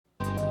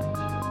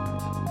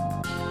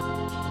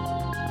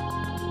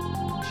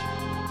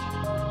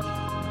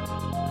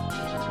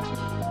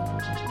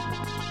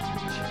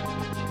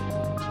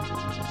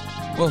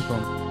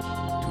Welcome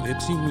to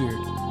Ypsi Weird.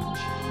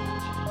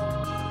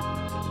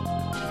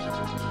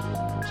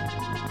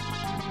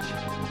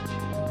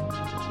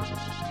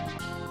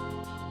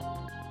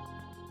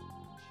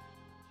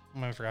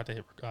 I forgot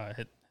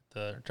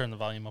to turn the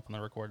volume up on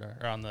the recorder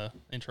or on the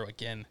intro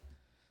again.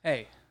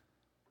 Hey,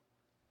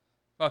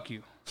 fuck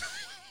you.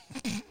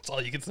 That's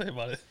all you can say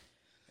about it.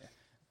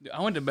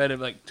 I went to bed at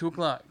like 2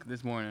 o'clock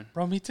this morning.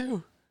 Bro, me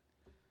too.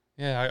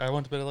 Yeah, I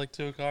went to bed at like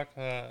 2 o'clock.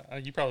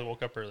 You probably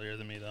woke up earlier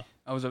than me, though.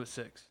 I was up at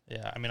 6.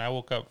 Yeah, I mean, I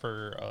woke up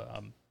for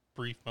a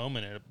brief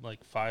moment at like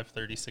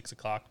 5:30, 6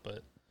 o'clock,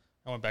 but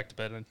I went back to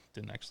bed and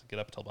didn't actually get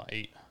up until about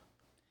 8.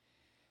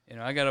 You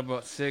know, I got up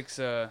about 6.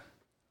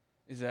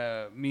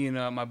 Me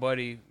and my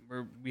buddy,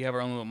 we have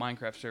our own little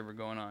Minecraft server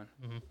going on.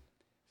 Mm-hmm.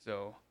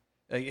 So,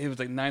 like, it was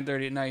like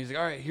 9:30 at night. He's like,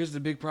 all right, here's the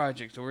big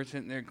project. So we're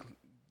sitting there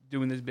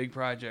doing this big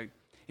project.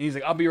 And he's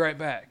like, I'll be right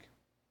back.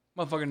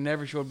 Motherfucker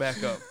never showed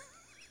back up.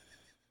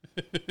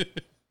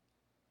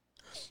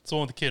 It's the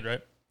one with the kid,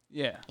 right?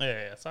 Yeah.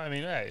 Yeah. So, I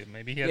mean, hey,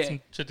 maybe he had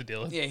some shit to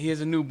deal with. Yeah, he has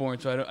a newborn,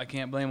 so I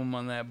can't blame him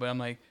on that. But I'm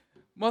like,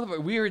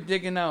 motherfucker, we were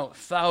digging out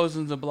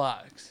thousands of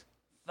blocks.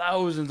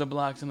 I'm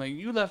like,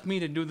 you left me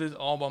to do this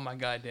all by my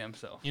goddamn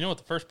self. You know what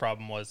the first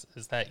problem was?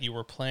 Is that you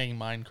were playing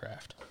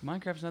Minecraft.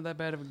 Minecraft's not that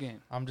bad of a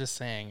game. I'm just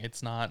saying,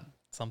 it's not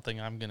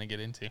something I'm going to get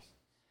into.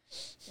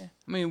 Yeah.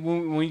 I mean,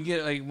 when you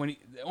get, like,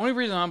 the only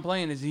reason I'm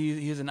playing is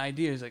he has an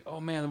idea. He's like,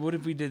 oh, man, what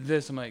if we did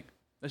this? I'm like,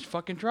 let's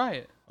fucking try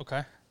it.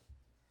 Okay.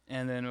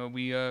 And then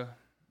we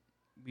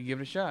give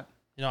it a shot.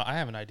 You know, I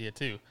have an idea,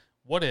 too.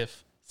 What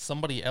if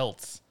somebody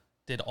else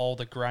did all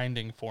the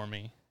grinding for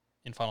me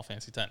in Final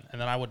Fantasy X,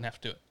 and then I wouldn't have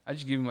to do it? I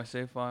just give you my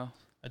save file.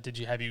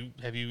 Have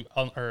you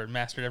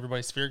mastered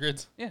everybody's sphere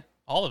grids? Yeah.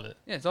 All of it?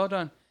 Yeah, it's all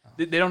done. Oh.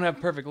 They don't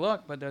have perfect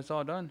luck, but that's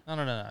all done.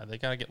 No. They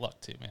got to get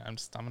luck, too, man. I'm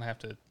going to have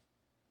to...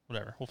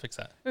 Whatever, we'll fix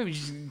that. Maybe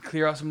just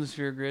clear out some of the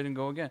sphere grid and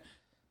go again.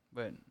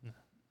 But yeah,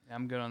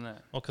 I'm good on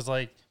that. Well, because,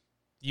 like,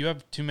 there's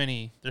too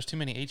many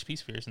HP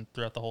spheres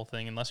throughout the whole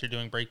thing, unless you're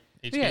doing break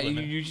HP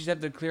limit. You just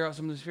have to clear out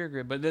some of the sphere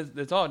grid, but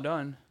that's all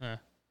done.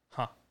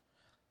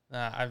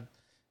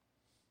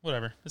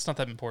 Whatever. It's not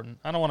that important.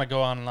 I don't want to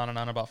go on and on and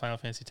on about Final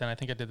Fantasy X. I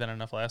think I did that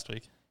enough last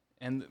week.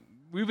 And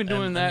we've been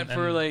doing that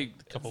for like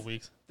a couple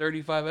weeks.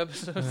 35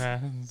 episodes.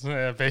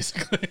 Yeah,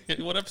 basically.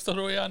 What episode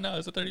are we on now?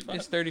 Is it 35?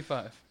 It's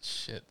 35.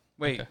 Shit.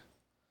 Wait. Okay.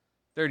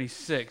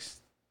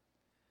 36.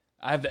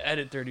 I have to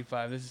edit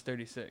 35. This is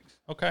 36.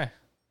 Okay.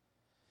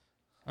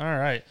 All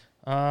right.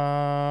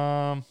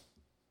 Oh,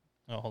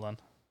 hold on.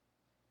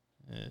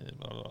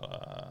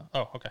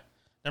 Okay.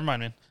 Never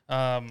mind,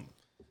 man.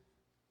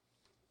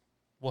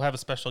 We'll have a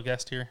special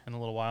guest here in a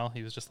little while.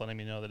 He was just letting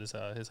me know that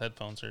his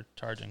headphones are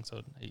charging,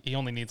 so he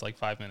only needs like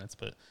 5 minutes,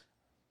 but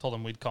told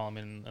him we'd call him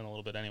in a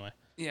little bit anyway.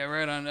 Yeah,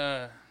 right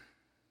on.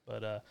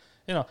 But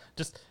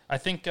I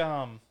think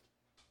I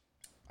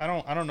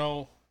don't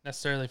know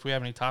necessarily if we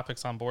have any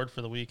topics on board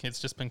for the week. It's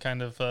just been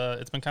kind of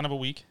a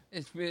week.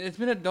 It's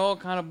been a dull,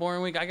 kind of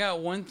boring week. I got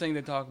one thing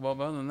to talk about,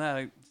 but other than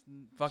that,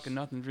 fucking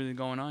nothing's really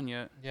going on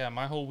yet. Yeah,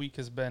 my whole week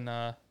has been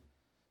my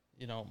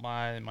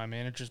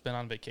manager's been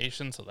on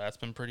vacation, so that's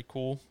been pretty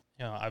cool.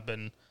 You know, I've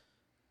been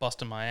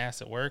busting my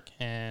ass at work,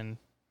 and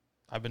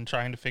I've been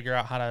trying to figure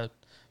out how to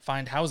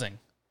find housing,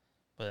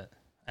 and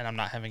I'm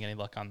not having any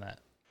luck on that.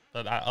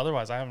 But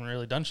otherwise, I haven't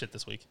really done shit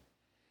this week.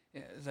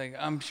 Yeah, it's like,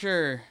 I'm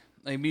sure,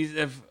 like,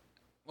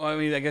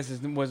 I guess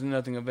there wasn't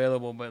nothing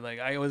available, but like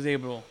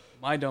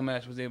my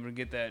dumbass was able to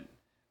get that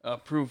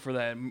approved for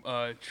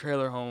that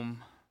trailer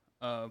home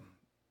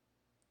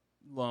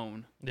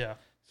loan. Yeah.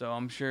 So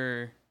I'm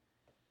sure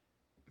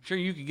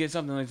you could get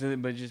something like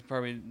that, but just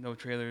probably no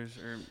trailers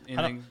or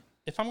anything.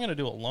 If I'm going to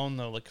do a loan,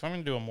 though, like if I'm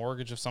going to do a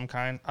mortgage of some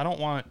kind, I don't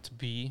want it to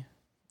be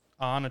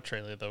on a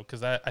trailer, though,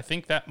 because I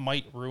think that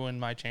might ruin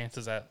my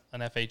chances at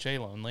an FHA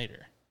loan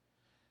later.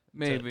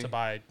 Maybe. To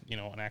buy,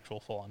 an actual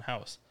full-on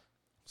house.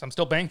 So I'm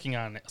still banking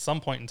on at some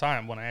point in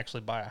time when I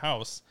actually buy a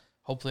house,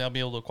 hopefully I'll be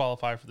able to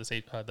qualify for the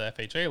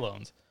FHA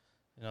loans.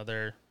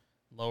 They're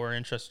lower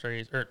interest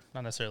rates, or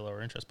not necessarily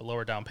lower interest, but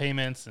lower down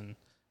payments and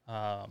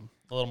a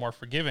little more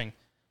forgiving.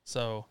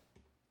 So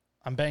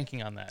I'm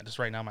banking on that. Just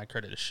right now, my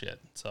credit is shit.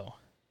 So,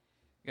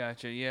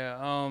 gotcha. Yeah.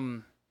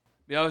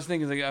 I was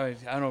thinking, like, I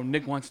don't know.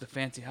 Nick wants the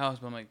fancy house,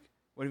 but I'm like,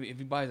 what if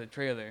he buys a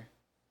trailer,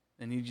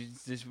 and he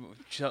just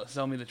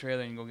sell me the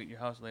trailer and go get your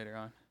house later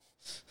on?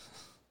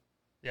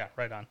 Yeah,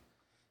 right on.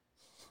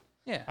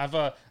 Yeah.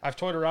 I've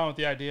toyed around with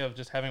the idea of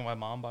just having my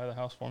mom buy the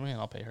house for me, and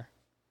I'll pay her.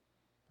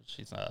 But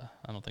she's I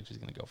don't think she's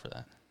gonna go for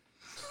that.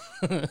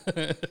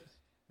 At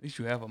least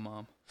you have a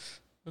mom.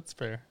 That's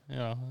fair.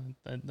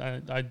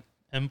 I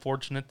am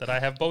fortunate that I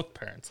have both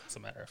parents, as a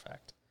matter of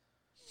fact.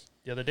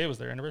 The other day was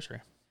their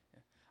anniversary.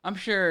 I'm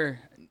sure,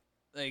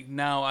 like,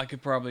 now I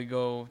could probably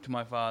go to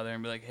my father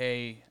and be like,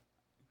 hey,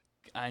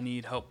 I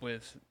need help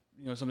with,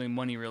 something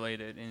money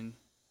related, and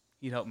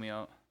he'd help me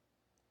out.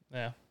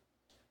 Yeah.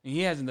 And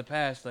he has in the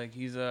past, like,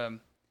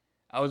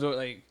 I was,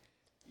 like,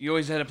 you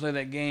always had to play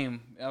that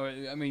game.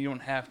 I mean, you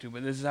don't have to,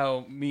 but this is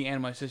how me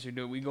and my sister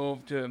do it. We go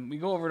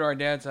over to our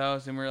dad's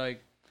house, and we're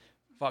like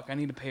fuck, I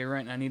need to pay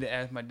rent. And I need to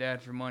ask my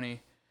dad for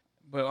money,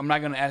 but I'm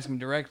not gonna ask him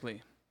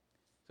directly.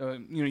 So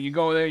you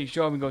go there, you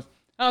show up, and he goes,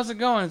 how's it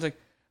going? It's like,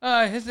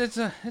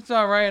 it's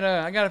all right.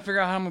 I gotta figure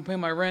out how I'm gonna pay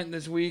my rent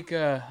this week.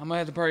 I might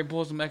have to probably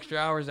pull some extra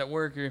hours at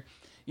work, or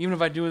even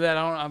if I do that,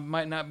 I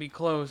might not be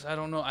close. I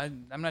don't know.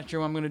 I'm not sure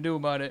what I'm gonna do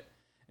about it.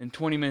 And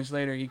 20 minutes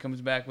later, he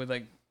comes back with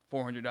like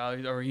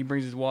 $400, or he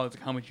brings his wallet. It's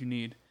like, how much you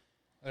need?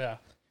 Yeah,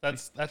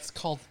 that's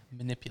called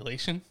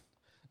manipulation.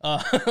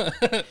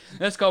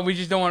 That's called, we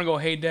just don't want to go,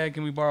 hey dad,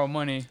 can we borrow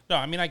money? No,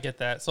 I mean I get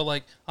that. So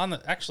like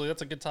actually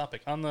that's a good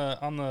topic. On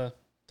the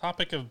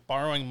topic of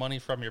borrowing money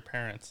from your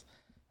parents.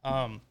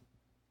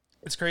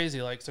 It's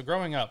crazy. Like, so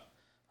growing up,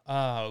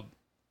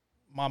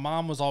 my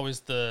mom was always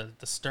the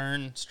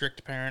stern,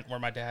 strict parent, where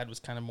my dad was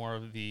kind of more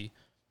of the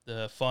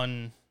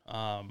fun,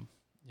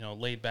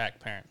 laid back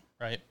parent,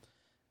 right?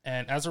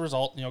 And as a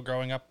result,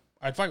 growing up,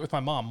 I'd fight with my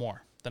mom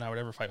more than I would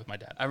ever fight with my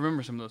dad. I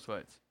remember some of those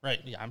fights. Right.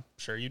 Yeah, I'm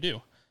sure you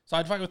do. So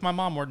I'd fight with my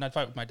mom more than I'd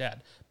fight with my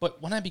dad.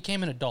 But when I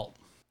became an adult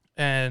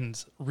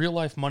and real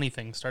life money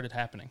things started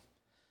happening,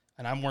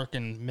 and I'm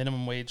working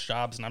minimum wage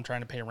jobs and I'm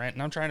trying to pay rent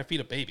and I'm trying to feed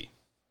a baby,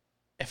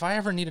 if I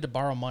ever needed to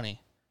borrow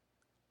money,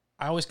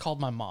 I always called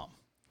my mom,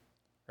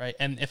 right?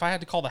 And if I had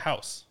to call the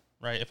house,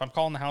 right? If I'm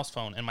calling the house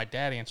phone and my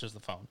dad answers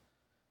the phone,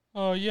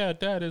 oh yeah,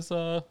 Dad, is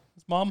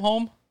Mom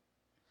home?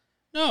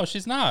 No,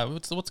 she's not.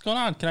 What's going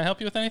on? Can I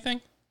help you with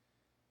anything?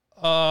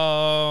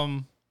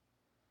 I'll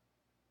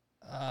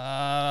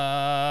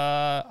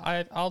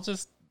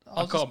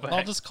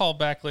just call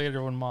back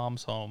later when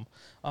Mom's home.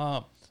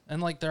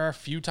 And like there are a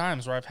few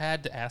times where I've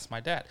had to ask my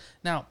dad.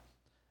 Now,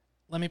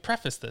 let me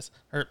preface this,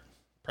 or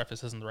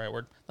preface isn't the right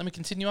word. Let me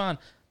continue on.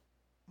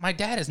 My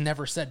dad has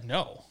never said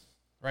no,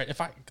 right?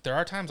 There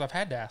are times I've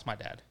had to ask my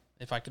dad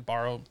if I could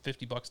borrow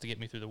 $50 to get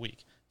me through the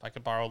week, if I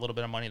could borrow a little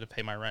bit of money to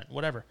pay my rent,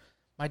 whatever.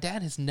 My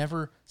dad has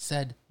never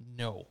said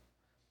no.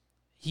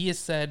 He has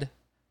said,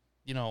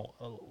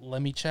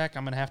 let me check.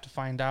 I'm going to have to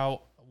find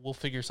out. We'll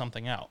figure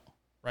something out,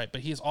 right?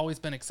 But he has always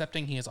been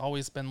accepting. He has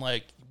always been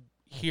like,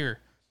 here,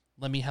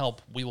 let me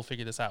help. We will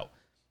figure this out.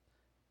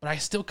 But I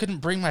still couldn't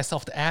bring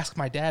myself to ask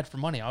my dad for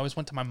money. I always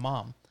went to my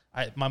mom.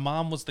 My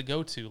mom was the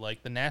go-to,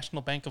 like the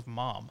National Bank of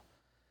Mom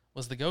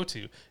was the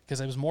go-to, because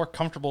it was more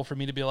comfortable for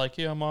me to be like,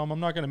 yeah, Mom, I'm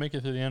not going to make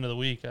it through the end of the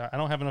week. I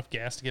don't have enough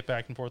gas to get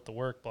back and forth to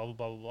work, blah, blah,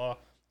 blah, blah, blah.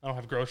 I don't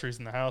have groceries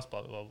in the house,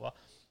 blah, blah, blah,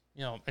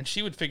 blah. And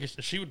she would figure,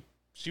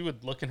 she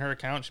would look in her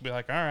account. She'd be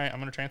like, all right, I'm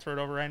going to transfer it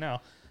over right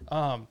now.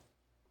 I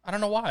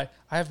don't know why.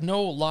 I have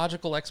no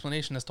logical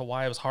explanation as to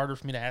why it was harder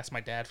for me to ask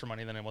my dad for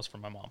money than it was for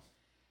my mom.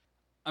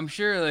 I'm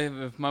sure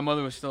if my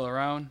mother was still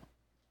around,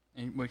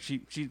 and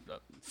she's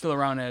still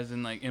around as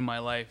in like in my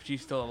life,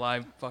 she's still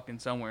alive fucking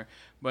somewhere.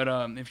 But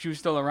if she was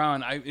still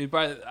around,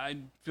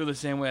 I'd feel the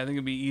same way. I think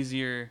it'd be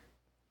easier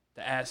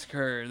to ask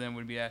her than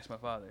would be ask my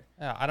father.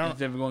 Yeah, I don't.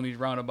 Instead of going these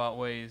roundabout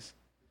ways.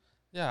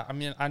 Yeah, I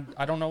mean,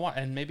 I don't know why,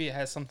 and maybe it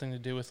has something to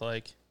do with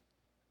like,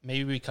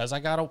 maybe because I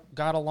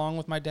got along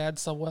with my dad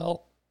so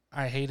well,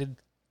 I hated,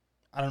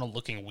 I don't know,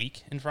 looking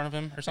weak in front of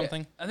him or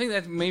something. Yeah, I think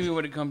that's maybe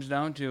what it comes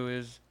down to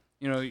is,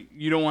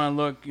 you don't want to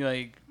look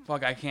like,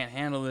 fuck, I can't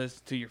handle this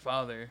to your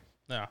father.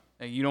 Yeah.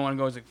 Like, you don't want to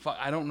go, it's like, fuck,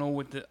 I don't know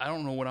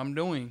what I'm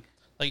doing.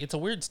 Like, it's a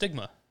weird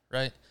stigma,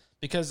 right?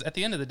 Because at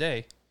the end of the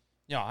day,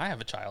 I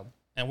have a child,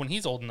 and when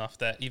he's old enough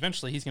that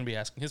eventually he's going to be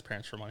asking his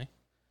parents for money,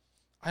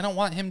 I don't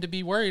want him to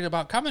be worried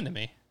about coming to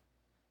me.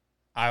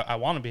 I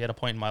want to be at a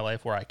point in my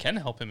life where I can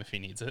help him if he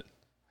needs it.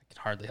 I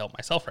can hardly help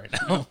myself right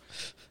now.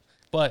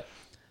 But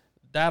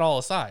that all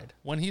aside,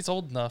 when he's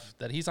old enough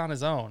that he's on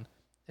his own,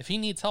 if he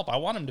needs help, I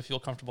want him to feel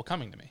comfortable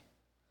coming to me.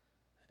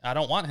 I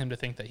don't want him to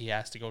think that he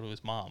has to go to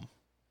his mom.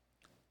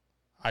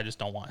 I just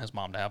don't want his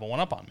mom to have a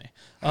one-up on me.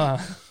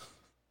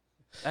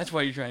 That's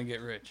why you're trying to get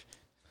rich.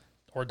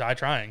 Or die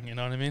trying, you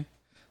know what I mean?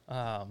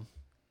 I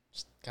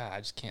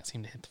just can't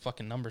seem to hit the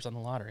fucking numbers on the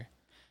lottery.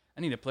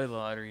 I need to play the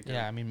lottery, too.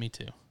 Yeah, I mean, me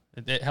too.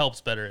 It helps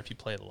better if you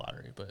play the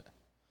lottery, but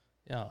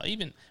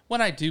even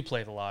when I do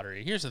play the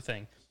lottery, here's the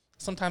thing.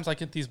 Sometimes I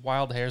get these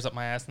wild hairs up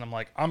my ass and I'm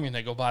like, I'm going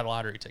to go buy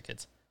lottery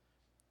tickets.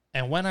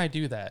 And when I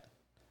do that,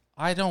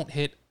 I don't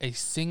hit a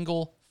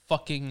single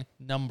fucking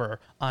number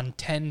on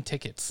 10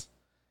 tickets.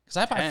 Because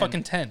I buy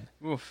fucking 10.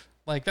 Oof.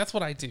 Like, that's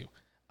what I do.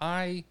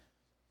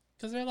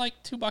 Because they're like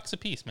 $2 a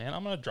piece, man.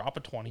 I'm going to drop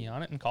a 20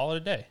 on it and call it a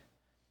day.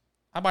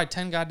 I buy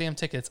 10 goddamn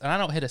tickets and I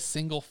don't hit a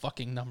single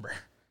fucking number.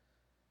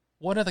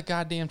 What are the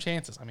goddamn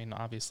chances? I mean,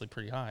 obviously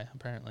pretty high,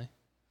 apparently.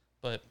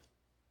 But,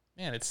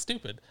 man, it's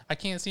stupid. I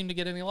can't seem to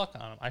get any luck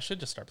on them. I should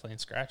just start playing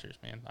scratchers,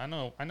 man. I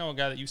know a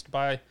guy that used to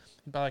buy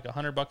like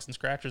 $100 in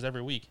scratchers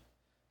every week.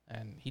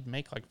 And he'd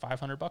make like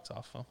 $500 off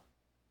of them.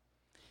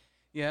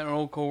 Yeah, an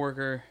old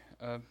coworker,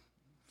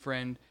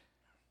 friend,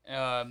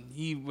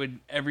 he would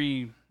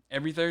every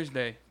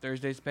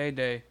Thursday's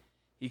payday,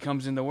 he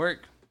comes into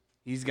work.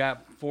 He's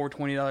got 4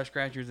 $20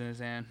 scratchers in his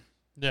hand.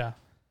 Yeah.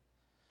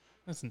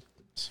 Listen,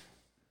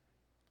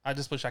 I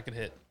just wish I could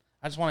hit.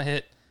 I just want to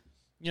hit.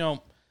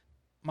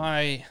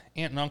 My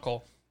aunt and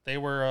uncle, they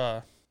were,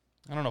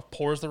 I don't know if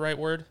poor is the right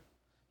word,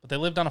 but they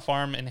lived on a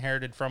farm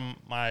inherited from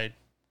my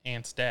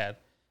aunt's dad.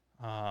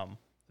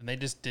 and they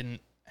just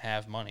didn't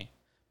have money.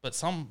 But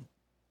some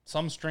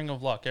string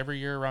of luck, every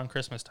year around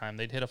Christmas time,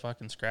 they'd hit a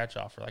fucking scratch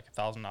off for like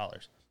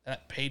 $1,000.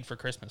 That paid for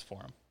Christmas for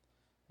them.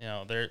 You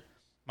know,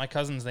 my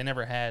cousins, they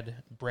never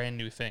had brand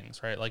new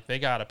things, right? Like, they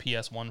got a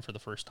PS1 for the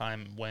first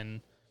time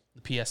when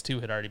the PS2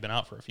 had already been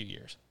out for a few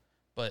years.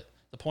 But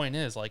the point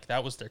is, like,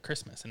 that was their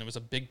Christmas, and it was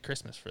a big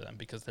Christmas for them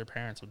because their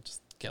parents would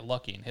just get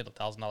lucky and hit a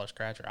 $1,000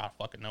 scratcher out of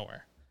fucking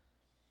nowhere.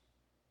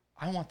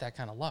 I want that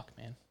kind of luck,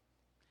 man.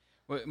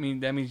 Well, I mean,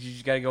 that means you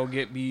just got to go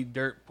be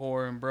dirt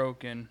poor and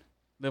broke and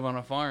live on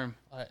a farm.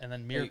 And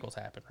then miracles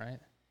happen, right?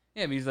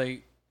 Yeah, because,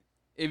 like,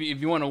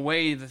 if you want to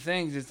weigh the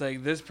things, it's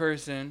like this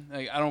person,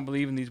 like, I don't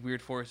believe in these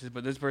weird forces,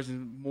 but this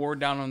person's more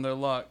down on their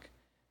luck.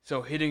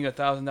 So hitting a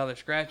 $1,000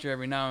 scratcher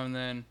every now and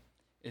then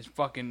is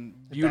fucking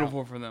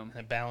beautiful for them.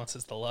 It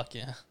balances the luck,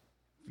 yeah.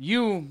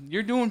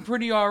 You're doing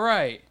pretty all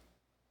right.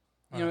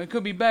 You know, it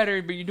could be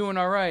better, but you're doing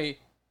all right.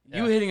 Yeah.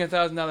 You hitting a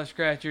 $1,000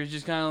 scratcher is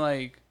just kind of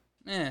like,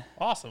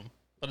 awesome,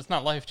 but it's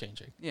not life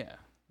changing. Yeah.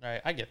 All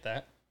right, I get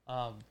that.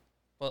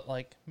 But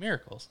like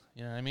miracles,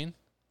 you know what I mean?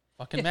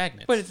 Fucking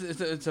magnets. But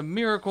it's a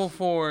miracle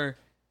for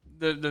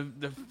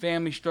the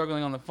family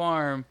struggling on the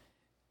farm.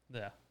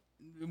 Yeah.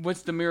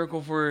 What's the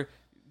miracle for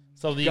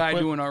the guy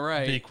doing all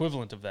right? The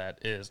equivalent of that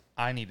is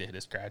I need to hit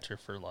a scratcher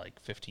for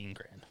like $15,000.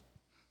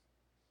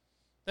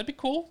 That'd be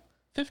cool.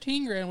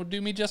 $15,000 would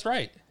do me just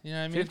right. You know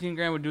what I mean?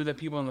 $15,000 would do the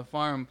people on the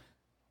farm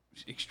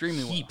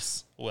extremely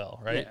heaps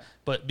well, right? Yeah.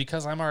 But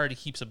because I'm already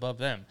heaps above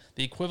them,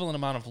 the equivalent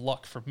amount of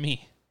luck for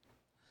me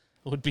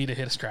would be to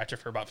hit a scratcher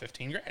for about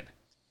 $15,000,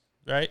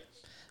 right?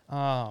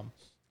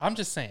 I'm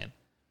just saying,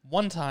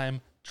 one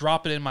time,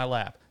 drop it in my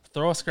lap,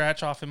 throw a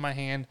scratch off in my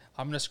hand.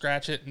 I'm gonna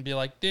scratch it and be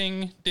like,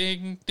 ding,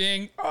 ding,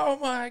 ding. Oh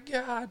my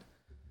god!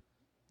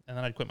 And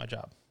then I'd quit my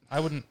job. I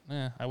wouldn't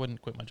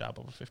quit my job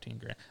over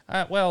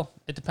 $15,000. Well,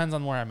 it depends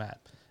on where I'm at.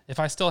 If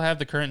I still have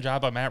the current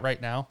job I'm at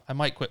right now, I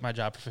might quit my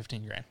job for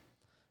 $15,000.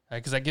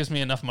 Because that gives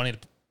me enough money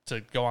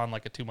to go on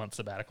like a 2-month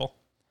sabbatical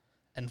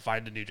and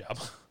find a new job.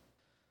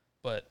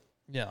 But,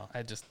 you know,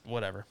 I just,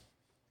 whatever.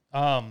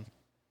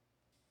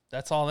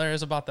 That's all there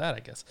is about that, I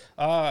guess.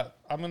 I'm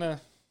going to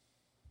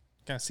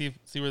kind of see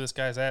where this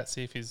guy's at,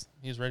 see if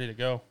he's ready to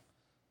go.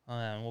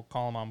 And we'll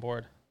call him on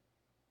board.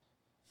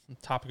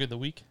 Topic of the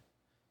week,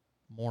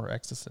 more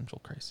existential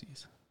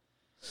crises.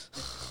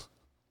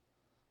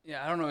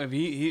 Yeah, I don't know if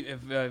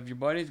if your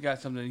buddy's got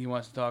something he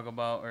wants to talk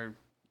about, or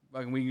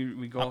like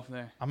we go off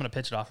there. I'm gonna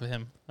pitch it off of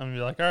him. I'm gonna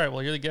be like, all right,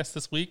 well, you're the guest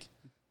this week.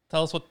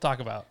 Tell us what to talk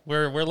about.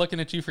 We're looking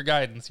at you for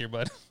guidance here,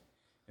 bud.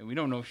 And we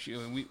don't know shit.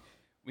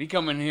 We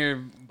come in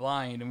here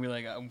blind, and we're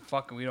like, oh,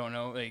 fuck, we don't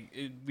know. Like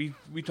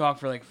we talk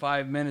for like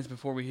 5 minutes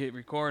before we hit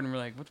record, and we're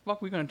like, what the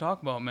fuck are we gonna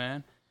talk about,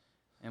 man?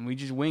 And we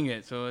just wing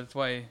it. So that's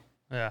why.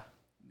 Yeah.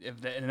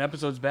 If an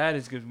episode's bad,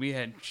 it's because we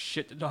had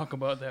shit to talk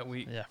about that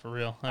week. Yeah, for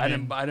real. I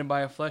didn't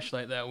buy a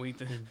fleshlight that week.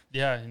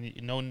 Yeah, and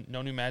no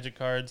new magic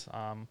cards.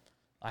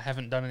 I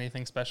haven't done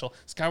anything special.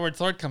 Skyward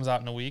Sword comes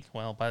out in a week.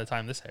 Well, by the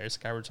time this airs,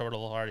 Skyward Sword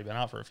will have already been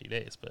out for a few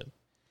days. But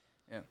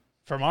yeah,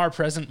 from our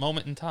present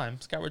moment in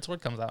time, Skyward Sword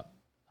comes out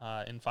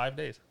in 5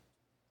 days.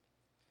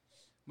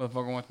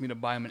 Motherfucker wants me to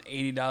buy him an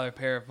 $80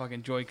 pair of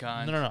fucking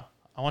Joy-Cons. No.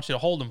 I want you to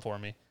hold them for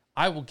me.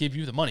 I will give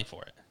you the money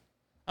for it.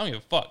 I don't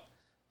give a fuck.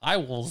 I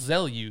will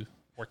Zelle you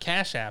or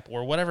Cash App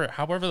or whatever,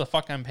 however the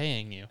fuck I'm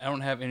paying you. I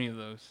don't have any of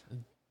those.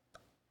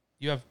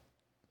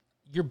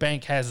 Your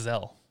bank has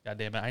Zelle. God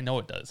damn it, I know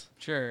it does.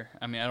 Sure.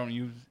 I mean, I don't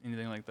use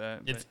anything like that.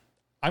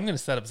 I'm going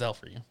to set up Zelle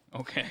for you.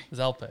 Okay.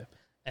 Zelle Pay.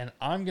 And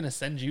I'm going to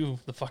send you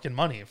the fucking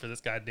money for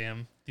these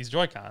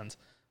Joy-Cons.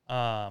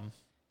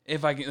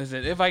 If I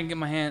can get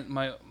my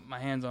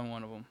hands on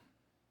one of them.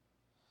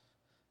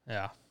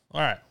 Yeah.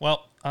 All right.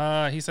 Well,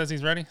 he says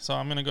he's ready, so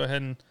I'm going to go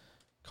ahead and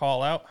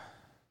call out.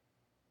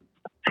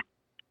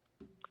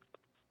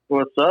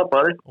 What's up,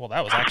 buddy? Well,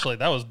 that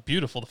was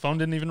beautiful. The phone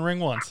didn't even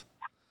ring once.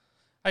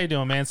 How you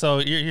doing, man? So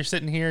you're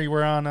sitting here.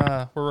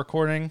 We're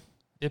recording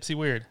Ypsi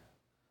Weird.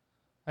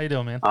 How you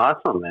doing, man?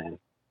 Awesome, man.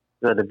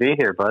 Good to be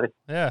here, buddy.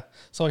 Yeah.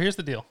 So here's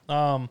the deal.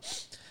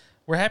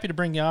 We're happy to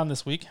bring you on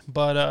this week,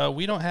 but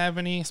we don't have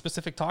any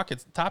specific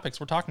topics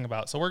we're talking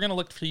about. So we're gonna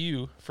look for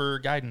you for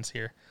guidance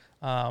here.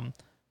 What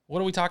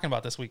are we talking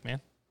about this week, man?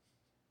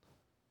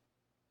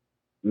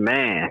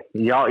 Man,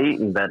 y'all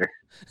eating better.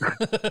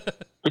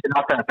 Get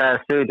off that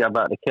fast food. Y'all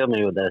about to kill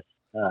me with this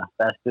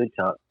fast food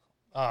talk.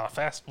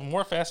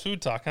 More fast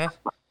food talk, huh?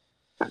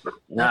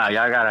 No,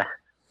 y'all gotta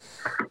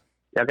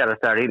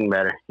start eating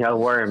better. Y'all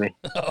worry me.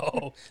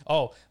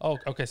 Oh,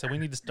 okay. So we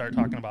need to start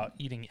talking about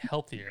eating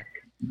healthier.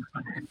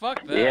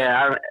 Fuck that.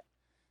 Yeah,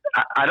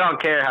 I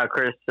don't care how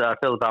Chris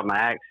feels about my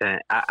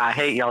accent. I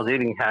hate y'all's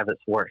eating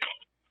habits worse.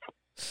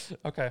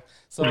 Okay,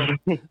 so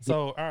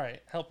all right,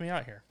 help me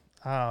out here.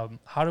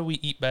 How do we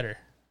eat better?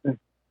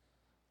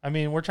 I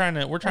mean, we're trying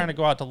to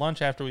go out to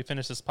lunch after we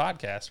finish this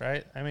podcast,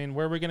 right? I mean,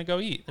 where are we going to go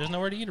eat? There's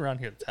nowhere to eat around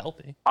here that's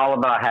healthy. All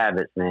about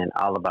habits, man.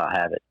 All about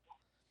habits.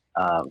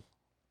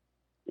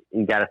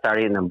 You got to start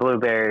eating them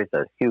blueberries,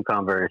 those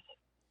cucumbers.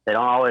 They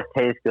don't always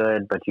taste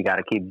good, but you got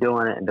to keep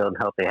doing it and building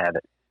healthy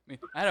habits. mean,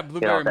 I had a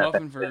blueberry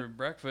muffin for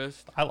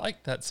breakfast. I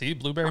like that. See,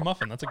 blueberry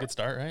muffin. That's a good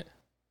start, right?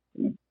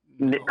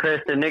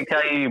 Chris, did Nick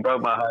tell you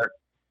broke my heart?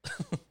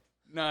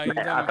 No, you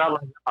Man, I felt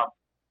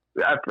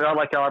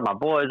like y'all are my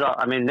boys.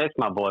 I mean, Nick's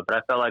my boy, but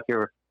I felt like I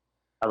was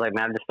like,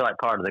 man, I just feel like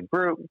part of the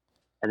group.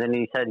 And then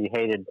you said you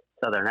hated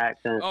Southern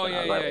accents. Oh,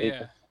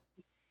 yeah.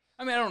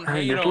 I mean, I don't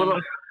hate just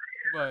them,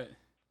 but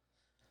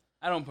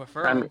I don't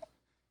prefer them.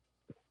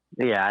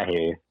 Yeah, I hear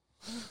you.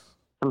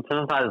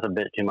 Sometimes it's a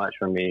bit too much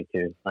for me,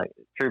 too. Like,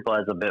 True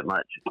Blood's a bit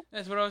much.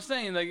 That's what I was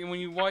saying. Like, when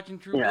you're watching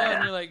True Blood,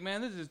 and you're like,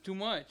 man, this is too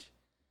much.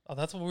 Oh,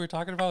 that's what we were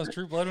talking about, was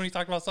True Blood when you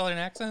talked about Southern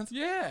accents?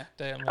 Yeah.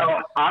 Damn, man. Oh,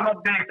 I'm a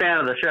big fan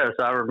of the show,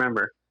 so I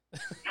remember.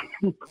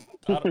 You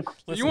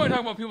want to talk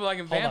about people like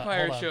in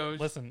vampire shows.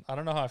 Listen, I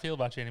don't know how I feel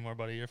about you anymore,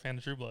 buddy. You're a fan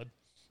of True Blood.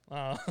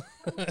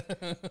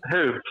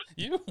 Who?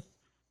 You?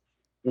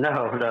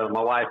 No,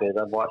 my wife is.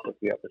 I've watched a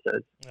few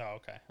episodes. Oh,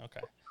 okay.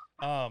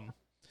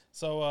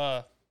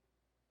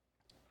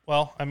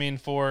 Well, I mean,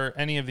 for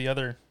any of the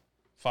other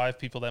 5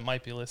 people that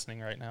might be listening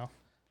right now,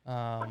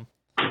 I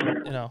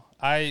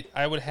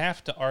would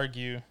have to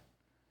argue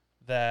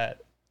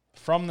that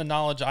from the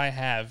knowledge I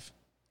have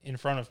in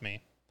front of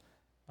me,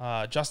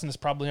 Justin is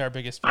probably our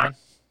biggest fan.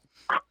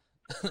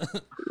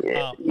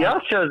 Yeah,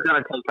 y'all show's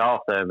gonna take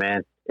off though,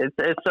 man.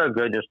 It's so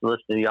good just to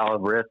listen to y'all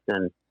riff,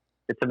 and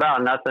it's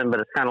about nothing, but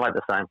it's kind of like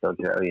the Seinfeld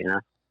show, you know.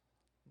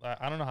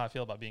 I don't know how I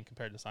feel about being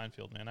compared to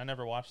Seinfeld, man. I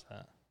never watched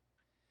that.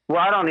 Well,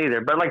 I don't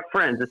either, but like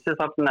Friends, it's just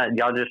something that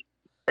y'all just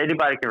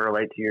anybody can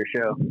relate to your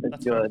show. It's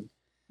That's good.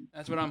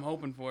 That's what I'm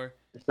hoping for.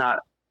 It's not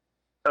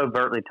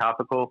overtly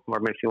topical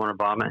or makes you want to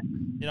vomit.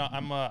 You know,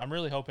 I'm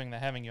really hoping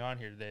that having you on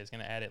here today is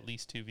going to add at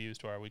least 2 views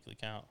to our weekly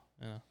count.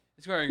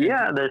 It's very good.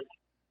 Yeah, there's.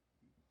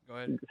 Go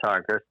ahead.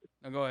 Sorry, Chris.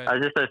 No, go ahead.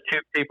 Just those 2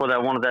 people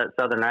that wanted that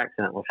Southern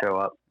accent will show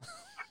up.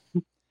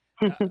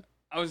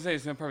 I would say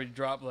it's gonna probably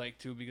drop like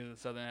 2 because of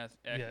the Southern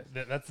accent. Yeah,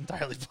 that's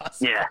entirely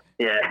possible.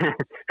 Yeah.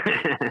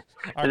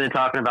 And then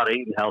talking about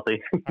eating healthy.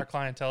 Our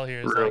clientele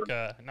here is like,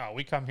 no,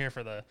 we come here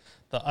for the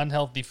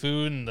unhealthy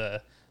food and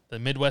the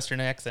Midwestern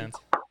accents.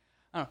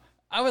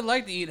 I would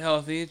like to eat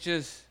healthy. It's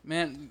just,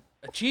 man,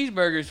 a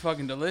cheeseburger is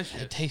fucking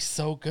delicious. It tastes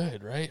so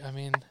good, right? I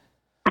mean,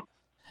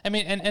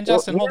 and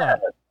Justin, hold on.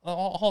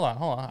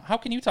 How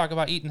can you talk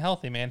about eating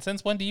healthy, man?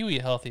 Since when do you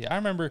eat healthy? I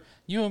remember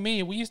you and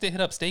me, we used to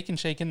hit up Steak and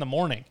Shake in the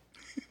morning.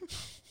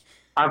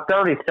 I'm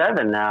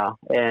 37 now,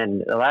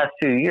 and the last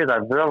few years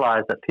I've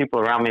realized that people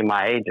around me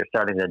my age are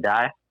starting to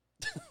die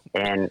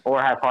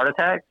or have heart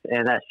attacks,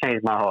 and that's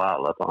changed my whole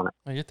outlook on it.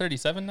 Oh, you're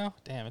 37 now?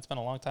 Damn, it's been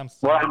a long time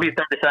since. Well, I'll be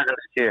 37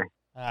 this year.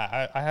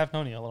 I have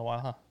known you a little while,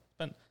 huh? It's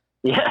been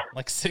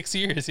like 6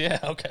 years. Yeah,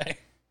 okay.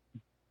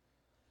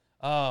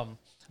 I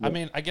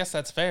mean, I guess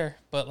that's fair,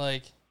 but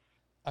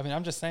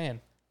I'm just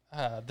saying,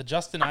 the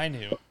Justin I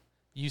knew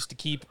used to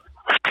keep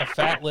a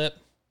fat lip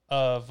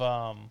of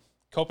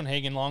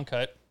Copenhagen long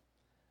cut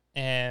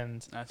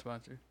and not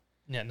sponsored.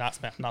 Yeah, not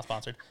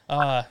sponsored.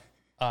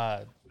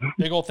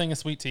 Big old thing of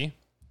sweet tea,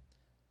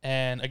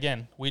 and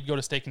again, we'd go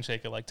to Steak and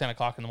Shake at like 10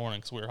 o'clock in the morning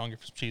because we were hungry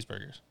for some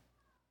cheeseburgers.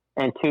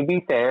 And to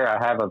be fair,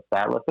 I have a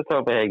fat lip of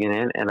Copenhagen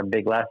in and a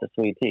big glass of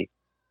sweet tea,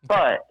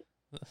 but.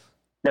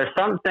 There's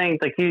some things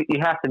like you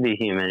have to be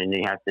human, and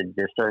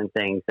there's certain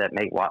things that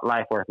make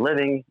life worth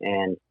living,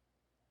 and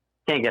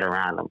can't get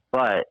around them.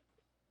 But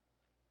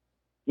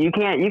you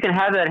can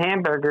have that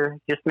hamburger,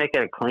 just make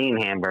it a clean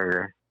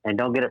hamburger, and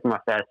don't get it from a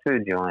fast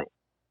food joint.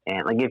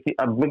 And like if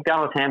a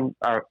McDonald's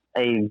or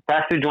a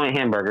fast food joint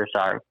hamburger,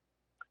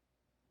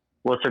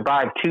 will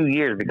survive 2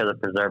 years because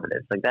of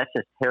preservatives. Like that's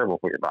just terrible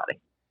for your body.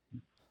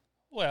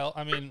 Well,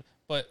 I mean,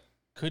 but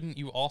couldn't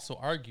you also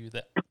argue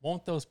that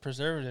won't those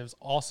preservatives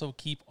also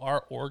keep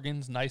our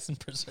organs nice and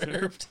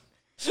preserved?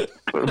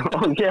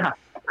 Oh, yeah.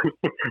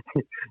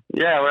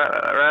 Yeah,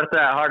 right after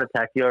that heart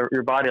attack, your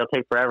body will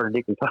take forever to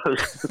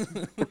decompose.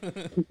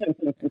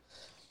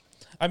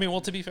 I mean,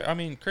 well, to be fair,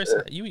 Chris,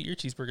 you eat your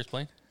cheeseburgers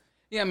plain.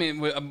 Yeah,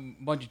 with a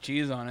bunch of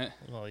cheese on it.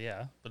 Well,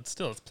 yeah, but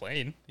still, it's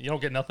plain. You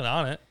don't get nothing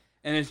on it.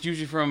 And it's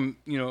usually from,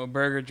 a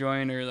burger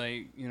joint or,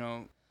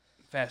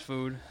 fast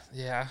food.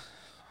 Yeah.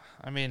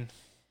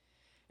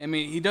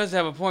 He does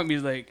have a point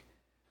because,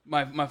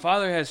 my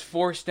father has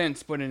 4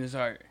 stents put in his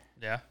heart.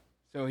 Yeah.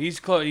 So he's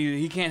close.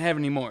 He can't have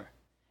any more.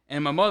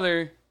 And my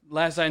mother,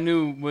 last I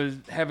knew, was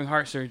having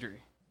heart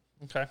surgery.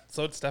 Okay.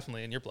 So it's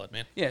definitely in your blood,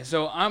 man. Yeah,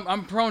 so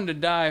I'm prone to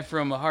die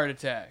from a heart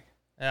attack.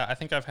 Yeah, I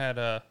think I've had,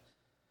 I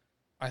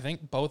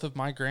think both of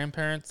my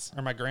grandparents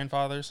or my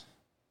grandfathers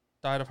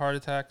died of heart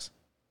attacks.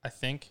 I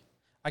think.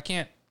 I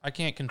can't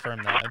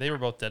confirm that. They were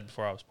both dead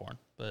before I was born,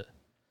 but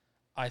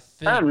I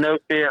think. I have no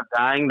fear of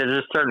dying.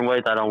 There's just certain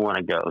ways I don't want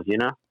to go,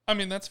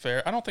 That's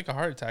fair. I don't think a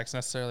heart attack's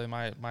necessarily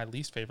my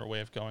least favorite way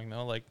of going,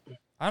 though.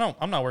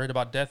 I'm not worried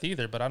about death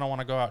either, but I don't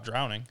want to go out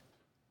drowning.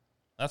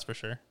 That's for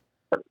sure.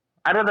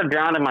 I'd rather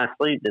drown in my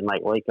sleep than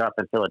wake up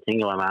and feel a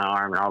tingle in my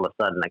arm and all of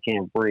a sudden I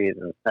can't breathe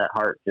and that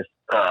heart just.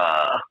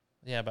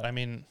 Yeah, but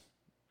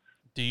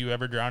do you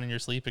ever drown in your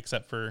sleep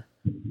except for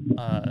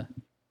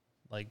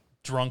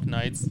drunk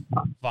nights,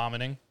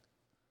 vomiting?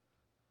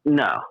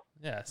 No.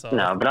 Yeah. So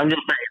no, but I'm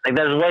just saying Like,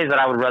 there's ways that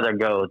I would rather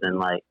go than,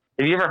 like,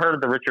 have you ever heard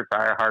of the Richard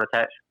Pryor heart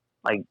attack?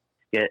 Like,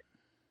 skit?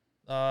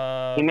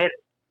 He made it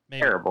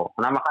maybe. terrible.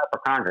 And I'm a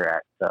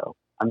hypochondriac, so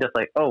I'm just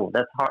like, oh,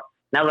 that's hard.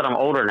 Now that I'm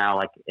older now,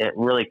 like, it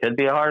really could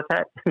be a heart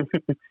attack.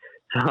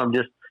 So I'm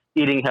just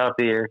eating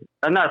healthier.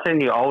 I'm not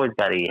saying you always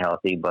got to eat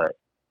healthy, but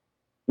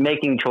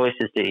making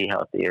choices to eat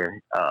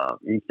healthier.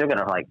 You're still going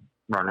to, like,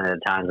 run into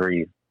times where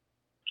you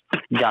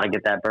got to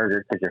get that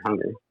burger because you're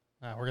hungry.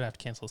 We're going to have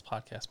to cancel this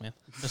podcast, man.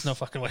 There's no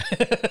fucking way.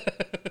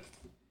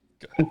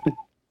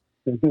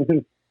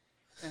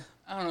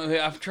 I don't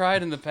know. I've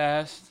tried in the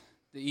past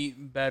to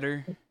eat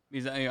better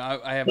because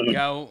I have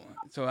gout,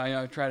 so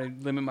I try to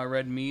limit my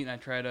red meat. And I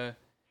try to,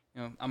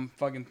 I'm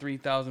fucking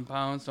 3,000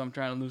 pounds, so I'm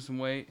trying to lose some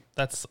weight.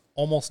 That's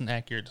almost an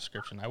accurate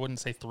description. I wouldn't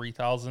say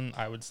 3,000.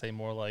 I would say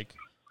more like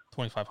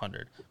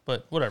 2,500.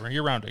 But whatever,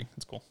 you're rounding.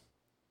 It's cool.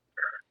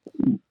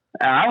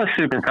 I was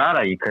super proud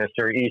of you, Chris.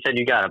 You said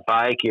you got a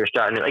bike. You're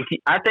starting to, like.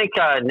 I think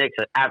Nick's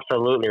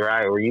absolutely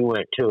right. Where you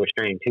went too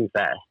extreme, too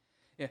fast.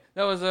 Yeah,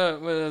 that was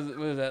what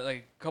was that,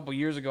 like a couple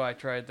years ago? I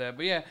tried that,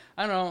 but yeah,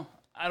 I don't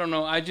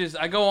know.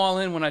 I go all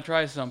in when I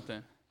try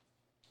something.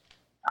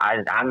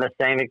 I'm the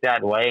same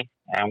exact way.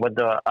 And with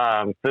the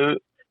food,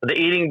 with the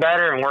eating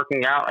better and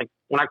working out, like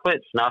when I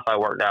quit snuff, I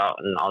worked out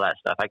and all that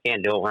stuff. I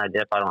can't do it when I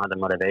dip. I don't have the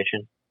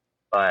motivation.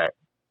 But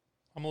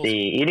the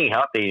eating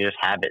healthy is just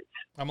habits.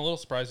 I'm a little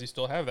surprised you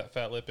still have that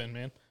fat lip in,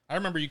 man. I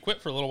remember you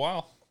quit for a little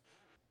while.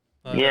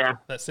 Yeah.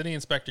 That city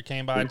inspector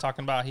came by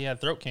talking about he had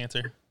throat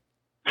cancer.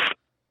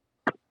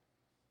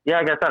 Yeah,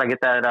 like I said, I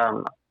get that.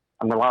 I'm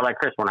a lot like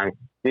Chris. When I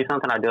do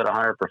something, I do it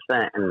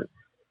 100%. And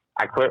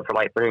I quit for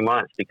like 3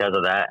 months because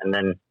of that. And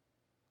then,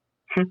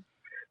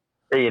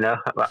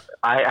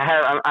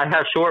 I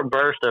have short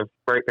bursts of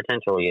great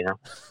potential,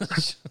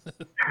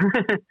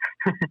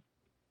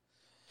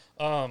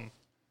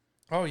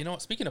 Oh, you know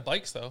what? Speaking of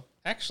bikes, though,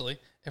 actually,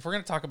 if we're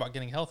going to talk about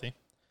getting healthy,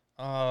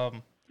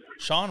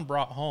 Sean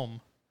brought home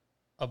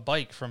a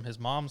bike from his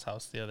mom's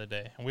house the other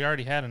day, and we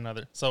already had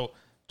another. So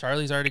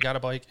Charlie's already got a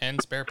bike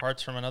and spare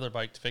parts from another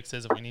bike to fix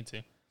his if we need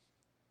to.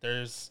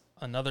 There's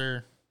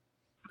another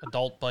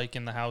adult bike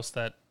in the house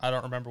that I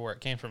don't remember where it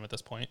came from at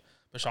this point,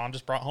 but Sean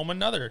just brought home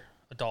another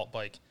adult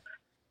bike.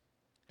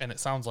 And it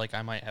sounds like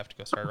I might have to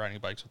go start riding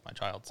bikes with my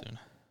child soon.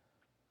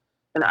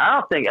 And I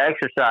don't think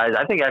exercise.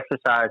 I think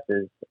exercise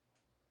is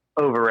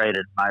overrated,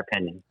 in my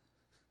opinion.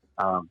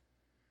 Sorry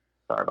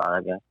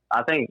about that, guys.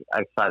 I think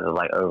exercise is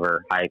like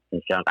overhyped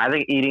and junk. I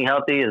think eating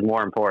healthy is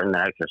more important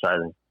than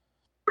exercising.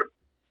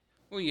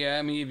 Well, yeah.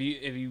 I mean,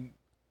 if you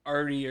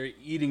already are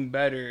eating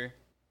better,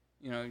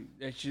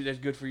 that's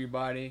good for your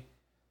body.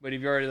 But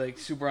if you're already like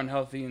super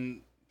unhealthy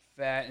and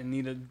fat and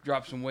need to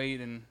drop some weight,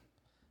 and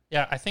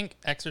yeah, I think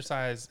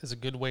exercise is a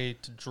good way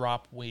to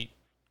drop weight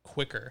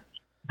quicker.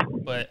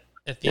 But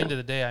at the end of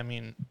the day, I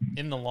mean,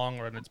 in the long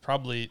run, it's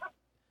probably,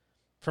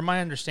 from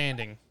my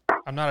understanding,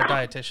 I'm not a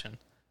dietitian,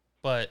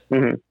 but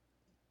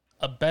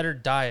a better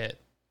diet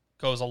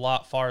goes a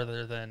lot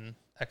farther than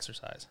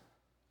exercise.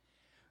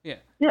 Yeah.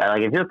 Yeah,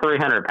 like if you're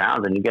 300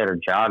 pounds and you go to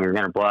jog, you're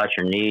going to blow out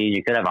your knees.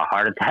 You could have a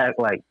heart attack.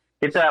 Like,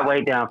 get that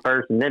weight down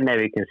first and then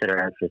maybe consider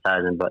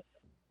exercising. But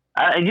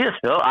I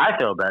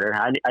feel better.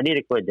 I need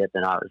to quit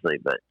dipping, obviously,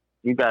 but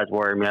you guys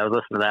worry me. I was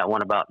listening to that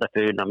one about the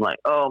food, and I'm like,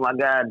 oh, my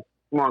God.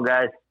 Come on,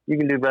 guys. You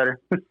can do better.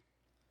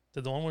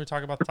 Did the one we were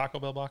talking about, the Taco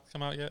Bell box,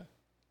 come out yet?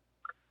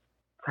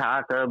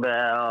 Taco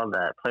Bell,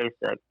 that place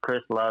that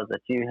Chris loves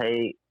that you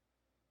hate.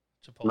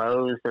 Chipotle.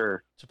 Moe's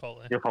or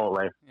Chipotle.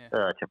 Chipotle.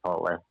 Yeah.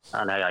 Chipotle.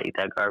 I know I gotta eat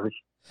that garbage.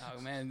 Oh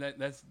man,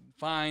 that's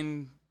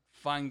fine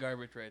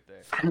garbage right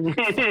there.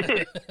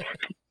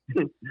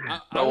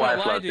 I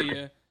won't lie to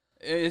you.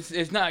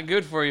 It's not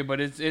good for you,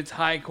 but it's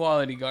high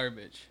quality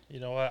garbage.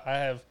 You know what?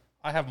 I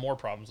have more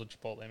problems with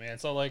Chipotle, man.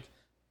 So like,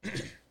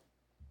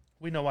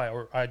 we know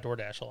I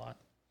DoorDash a lot,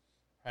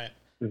 right?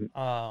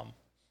 Mm-hmm.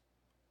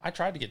 I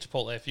tried to get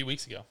Chipotle a few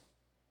weeks ago,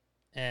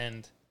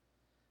 and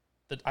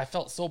I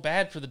felt so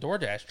bad for the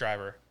DoorDash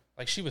driver.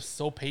 Like, she was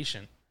so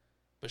patient,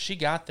 but she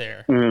got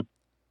there,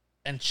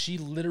 and she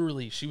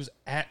was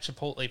at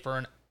Chipotle for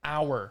an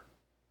hour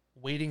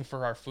waiting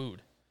for our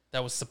food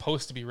that was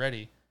supposed to be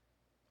ready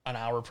an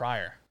hour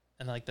prior.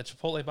 And like the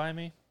Chipotle by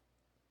me,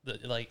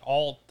 there's like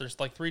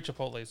 3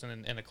 Chipotles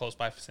in a close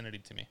by vicinity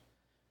to me.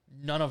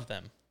 None of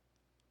them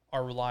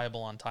are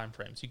reliable on time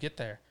frames. You get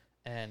there,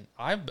 and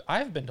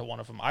I've been to one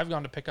of them. I've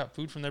gone to pick up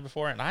food from there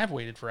before, and I've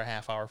waited for a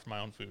half hour for my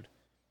own food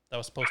that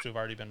was supposed to have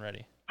already been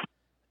ready.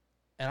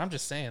 And I'm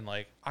just saying,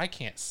 like, I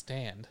can't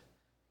stand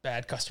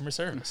bad customer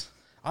service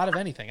out of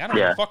anything. I don't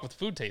give a fuck what the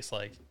food tastes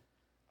like.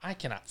 I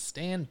cannot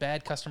stand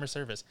bad customer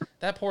service.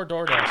 That poor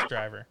DoorDash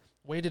driver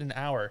waited an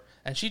hour,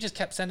 and she just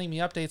kept sending me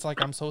updates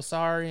like, I'm so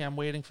sorry, I'm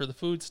waiting for the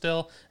food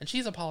still. And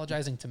she's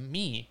apologizing to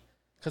me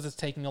because it's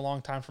taking a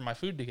long time for my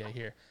food to get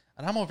here.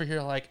 And I'm over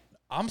here like,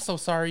 I'm so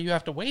sorry you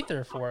have to wait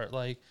there for it.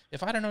 Like,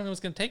 if I'd have known it was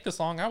going to take this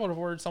long, I would have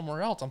ordered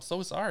somewhere else. I'm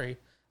so sorry.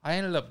 I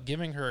ended up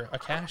giving her a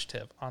cash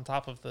tip on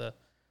top of the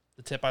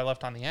tip I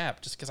left on the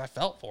app just because I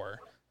felt for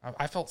her.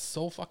 I felt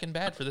so fucking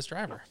bad for this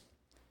driver.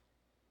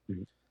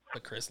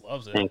 But Chris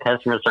loves it. And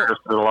customer service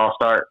is a lost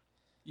art.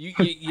 You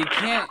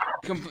can't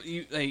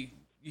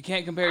you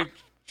can't compare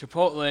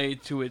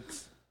Chipotle to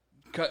its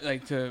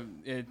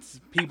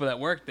people that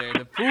work there.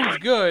 The food's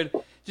good.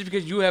 Just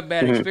because you have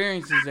bad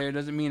experiences there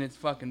doesn't mean it's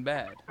fucking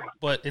bad.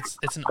 But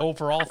it's an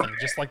overall thing.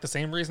 Just like the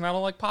same reason I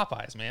don't like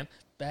Popeyes, man.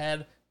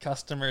 Bad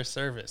customer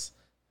service.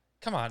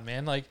 Come on,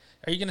 man. Like,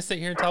 are you going to sit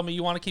here and tell me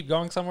you want to keep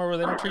going somewhere where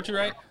they don't treat you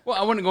right? Well,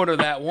 I wouldn't go to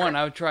that one.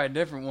 I would try a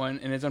different one,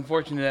 and it's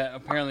unfortunate that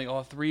apparently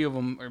all three of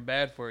them are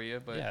bad for you.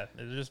 But yeah,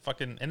 they're just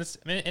fucking, and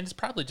it's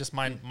probably just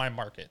my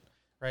market,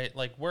 right?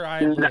 Like where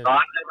I No, live. I've never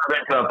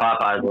been to a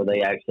Popeyes where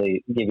they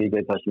actually give you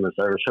good customer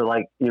service. So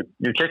like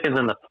your chicken's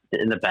in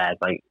the bag,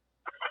 like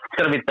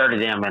it's gonna be 30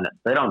 damn minutes.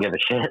 They don't give a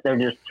shit. They're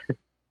just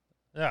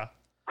yeah.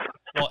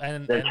 Well,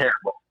 they're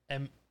terrible.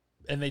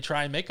 And they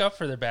try and make up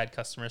for their bad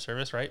customer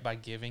service, right, by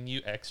giving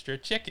you extra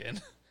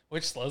chicken,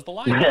 which slows the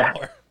line Yeah.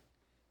 more.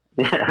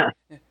 Yeah.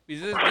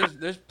 Because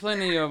there's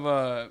plenty of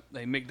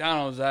like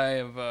McDonald's I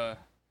have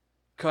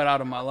cut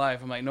out of my life.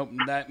 I'm like, nope,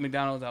 that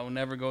McDonald's I will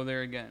never go there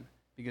again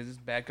because it's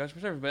bad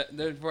customer service. But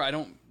therefore, I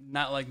don't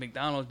not like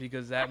McDonald's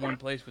because that one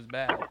place was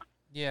bad.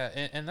 Yeah,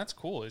 and that's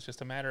cool. It's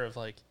just a matter of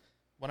like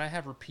when I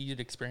have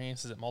repeated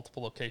experiences at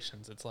multiple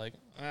locations, it's like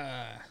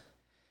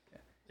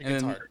it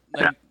gets hard.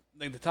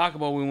 Like the Taco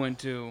Bell we went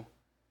to,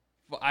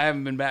 I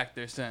haven't been back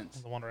there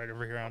since. The one right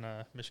over here on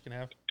Michigan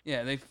Ave.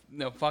 Yeah,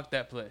 fuck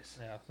that place.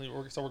 Yeah,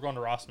 so we're going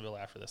to Rawsonville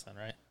after this then,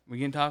 right? We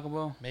getting Taco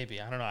Bell? Maybe.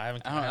 I don't know. I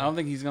don't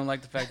think he's gonna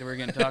like the fact that we're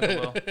getting Taco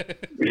Bell.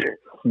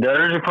 Go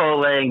to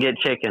Chipotle and get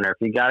chicken, or if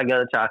you gotta go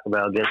to Taco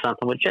Bell, get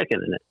something with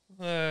chicken in it.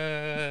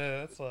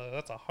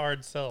 That's a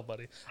hard sell,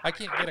 buddy. I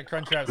can't get a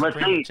Crunchwrap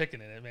Supreme with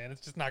chicken in it, man.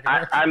 It's just not gonna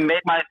work. I made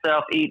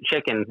myself eat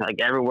chicken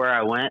like everywhere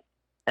I went,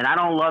 and I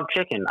don't love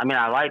chicken. I mean,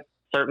 I like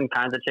certain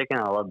kinds of chicken.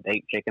 I love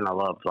baked chicken. I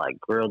love like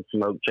grilled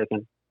smoked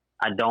chicken.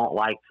 I don't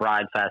like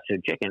fried fast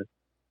food chicken.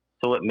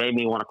 So it made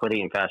me want to quit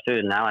eating fast food,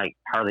 and now I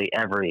hardly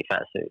ever eat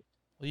fast food.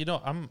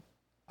 Well,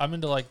 I'm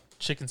into like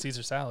chicken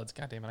Caesar salads.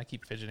 God damn it, I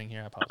keep fidgeting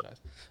here. I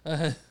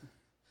apologize.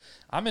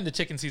 I'm into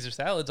chicken Caesar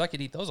salads. I could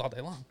eat those all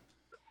day long.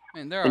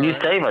 Man, and you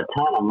save a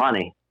ton of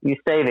money. You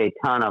save a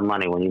ton of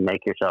money when you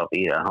make yourself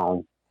eat at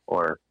home,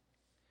 or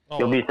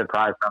you'll be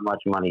surprised how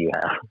much money you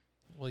have.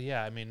 Well,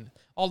 yeah, I mean,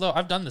 although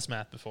I've done this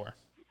math before.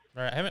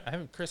 All right,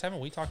 Chris,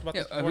 haven't we talked about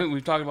this before? I think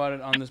we've talked about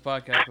it on this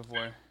podcast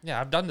before. Yeah,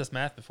 I've done this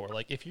math before.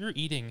 Like, if you're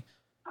eating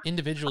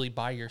individually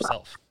by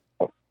yourself,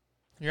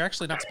 you're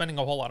actually not spending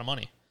a whole lot of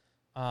money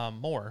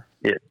more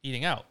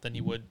eating out than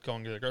you would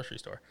going to the grocery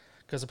store.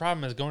 Because the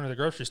problem is going to the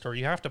grocery store,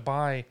 you have to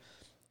buy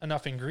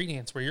enough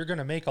ingredients where you're going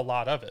to make a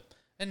lot of it.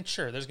 And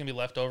sure, there's going to be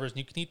leftovers, and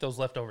you can eat those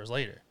leftovers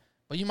later.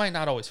 But you might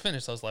not always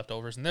finish those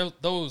leftovers, and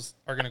those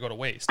are going to go to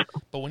waste.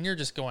 But when you're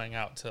just going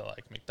out to,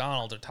 like,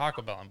 McDonald's or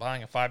Taco Bell and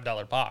buying a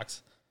 $5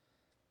 box...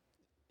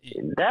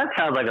 That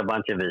sounds like a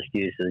bunch of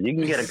excuses. You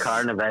can get a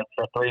carton of eggs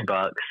for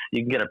 $3.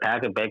 You can get a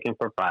pack of bacon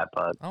for $5.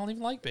 I don't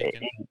even like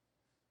bacon.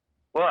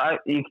 Well,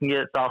 you can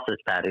get sausage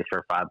patties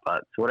for $5.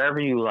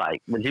 Whatever you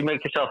like. But you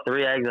make yourself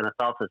 3 eggs and a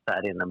sausage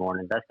patty in the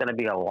morning. That's going to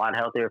be a lot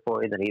healthier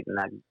for you than eating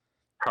that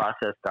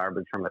processed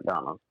garbage from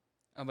McDonald's.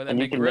 Oh, but that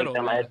and you can make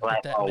them eggs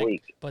last all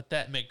week. But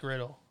that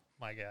McGriddle,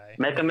 my guy.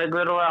 Make a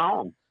McGriddle at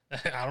home.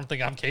 I don't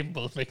think I'm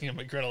capable of making a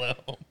McGriddle at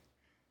home.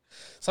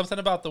 Something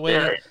about the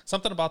way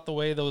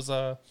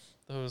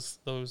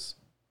those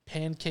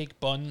pancake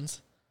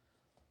buns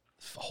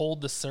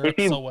hold the syrup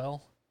so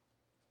well.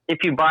 If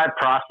you buy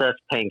processed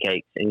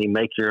pancakes and you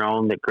make your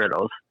own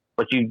McGriddles,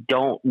 but you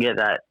don't get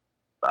that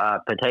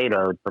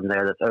potato from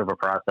there that's over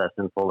processed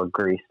and full of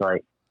grease,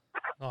 like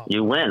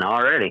you win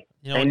already,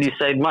 and you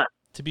save money.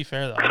 To be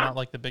fair, though, I'm not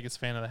like the biggest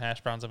fan of the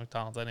hash browns at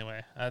McDonald's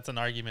anyway. That's an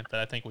argument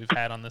that I think we've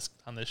had on this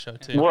show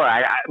too.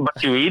 Well,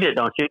 but you eat it,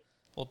 don't you?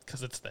 Well,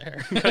 because it's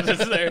there. Because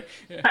it's there.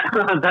 Yeah.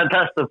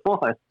 That's the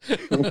point.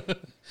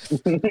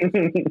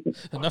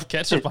 Enough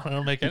ketchup on it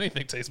will make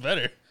anything taste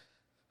better.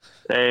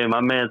 Hey,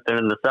 my man's been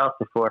in the South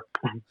before.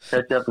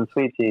 Ketchup and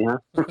sweet tea, huh?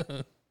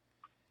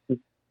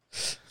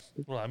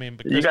 Well, I mean,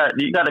 you got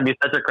to be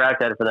such a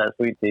crackhead for that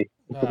sweet tea.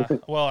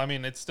 Well, I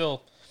mean, it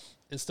still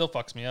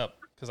fucks me up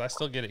because I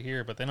still get it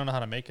here, but they don't know how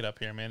to make it up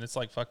here, man. It's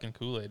like fucking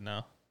Kool-Aid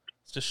now.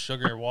 It's just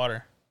sugar and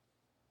water.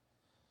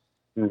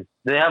 Do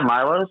they have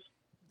Milo's?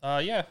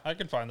 Yeah, I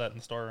can find that in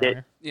the store around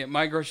here. Yeah,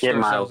 my grocery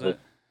store sells it.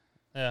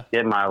 Yeah.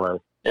 Get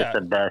Milo's. It's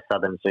the best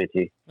Southern sweet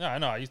tea. Yeah, I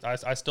know.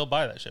 I still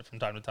buy that shit from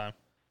time to time.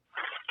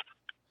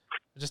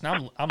 Just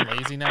now, I'm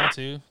lazy now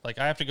too. Like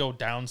I have to go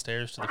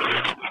downstairs to the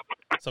fridge.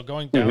 So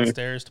going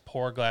downstairs to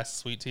pour a glass of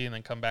sweet tea and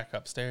then come back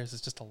upstairs is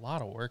just a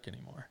lot of work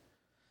anymore.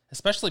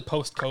 Especially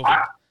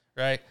post-COVID,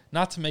 right?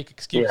 Not to make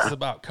excuses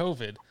about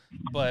COVID,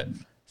 but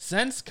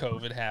since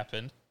COVID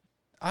happened,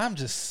 I'm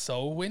just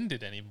so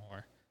winded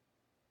anymore.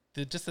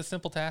 Just the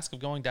simple task of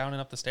going down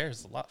and up the stairs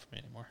is a lot for me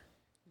anymore.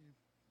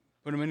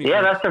 Put them in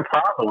that's the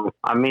problem.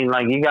 I mean,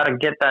 like you got to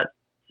get that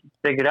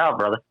figured out,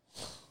 brother.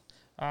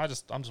 I'm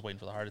just waiting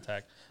for the heart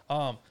attack.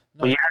 No.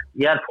 Well,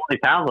 you had 40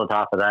 pounds on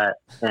top of that,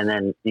 and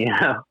then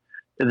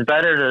it's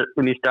better to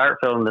when you start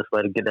feeling this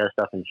way to get that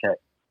stuff in check.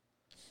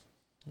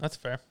 That's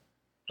fair.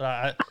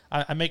 But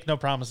I make no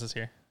promises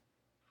here.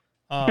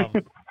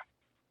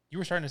 You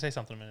were starting to say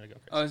something a minute ago,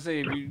 Chris. I was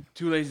saying, if you're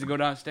too lazy to go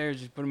downstairs,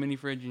 just put a mini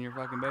fridge in your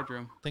fucking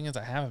bedroom. Thing is,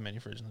 I have a mini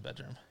fridge in the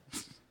bedroom,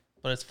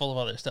 but it's full of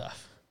other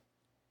stuff.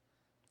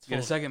 Get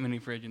a second mini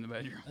fridge in the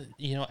bedroom.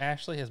 You know,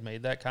 Ashley has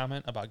made that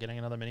comment about getting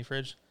another mini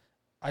fridge.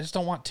 I just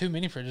don't want 2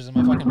 mini fridges in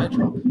my fucking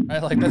bedroom.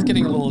 Right? Like, that's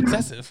getting a little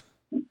excessive.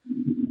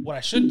 What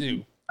I should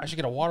do, I should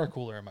get a water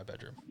cooler in my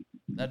bedroom.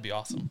 That'd be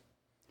awesome.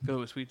 Fill it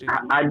with sweet tea.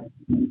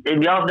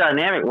 And y'all's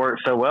dynamic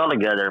works so well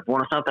together.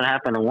 If something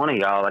happened to one of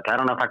y'all, like I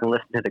don't know if I can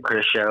listen to the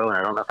Chris show, and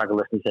I don't know if I can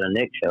listen to the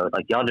Nick show.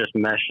 Like y'all just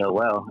mesh so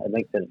well. It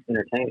makes it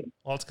entertaining.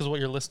 Well, it's because what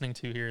you're listening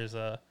to here is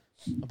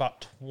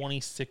about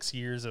 26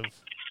 years of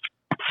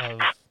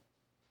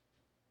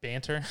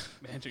banter.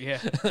 Banter, yeah.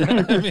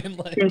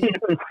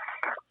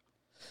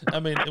 I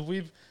mean,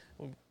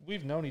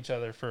 we've known each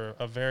other for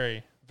a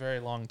very, very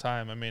long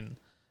time. I mean,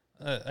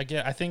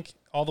 again, I think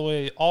all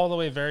the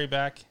way very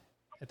back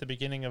at the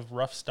beginning of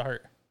Rough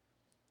Start.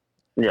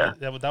 Yeah,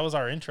 that was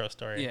our intro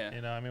story. Yeah,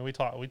 you know, I mean, we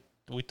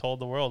told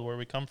the world where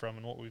we come from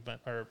and what we've been,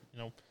 or you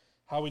know,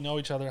 how we know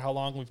each other, how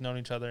long we've known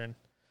each other, and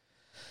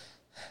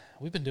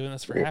we've been doing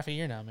this for half a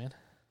year now, man.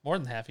 More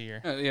than half a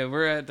year. Yeah,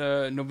 we're at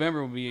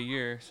November will be a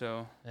year,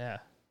 so yeah.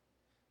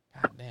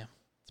 God damn,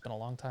 it's been a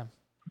long time.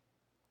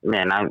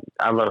 Man,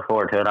 I look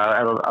forward to it.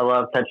 I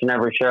love catching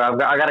every show. I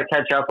got to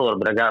catch up a little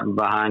bit. I got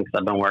behind because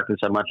I've been working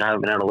so much. I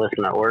haven't been able to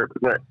listen at work,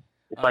 but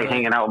it's like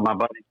hanging out with my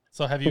buddies.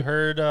 So have you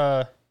heard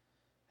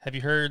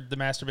the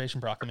masturbation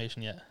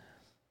proclamation yet?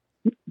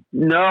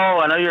 No,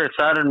 I know you're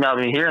excited about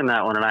me hearing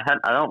that one, and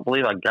I don't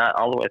believe I got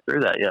all the way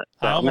through that yet.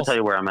 So I'm gonna tell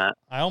you where I'm at.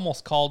 I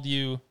almost called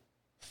you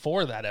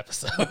for that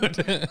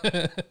episode.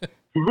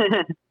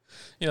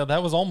 You know,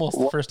 that was almost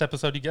the first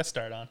episode you guest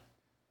starred on.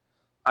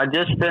 I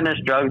just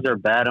finished Drugs Are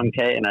Bad,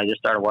 MK, and I just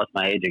started What's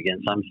My Age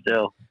Again, so I'm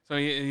still... So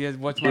he has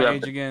What's My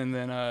Age Again,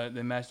 and then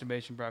the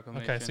masturbation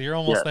proclamation. Okay, so you're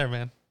almost there,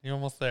 man. You're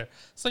almost there.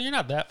 So you're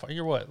not that far.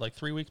 You're what, like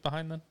 3 weeks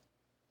behind then?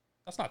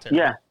 That's not terrible.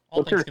 Yeah,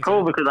 which is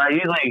cool because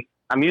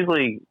I'm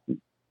usually,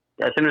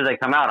 as soon as they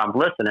come out, I'm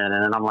listening,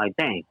 and then I'm like,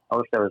 dang, I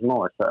wish there was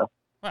more, so...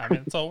 Well, I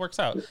mean, so it works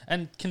out.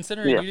 And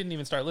considering you didn't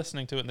even start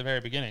listening to it in the very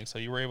beginning, so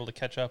you were able to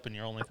catch up, and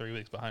you're only 3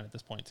 weeks behind at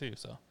this point, too,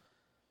 so...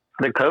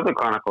 The COVID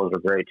Chronicles were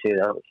great, too.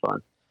 That was fun.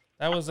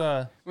 That was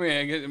I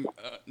guess,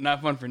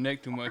 not fun for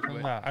Nick too much.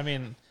 But. I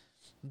mean,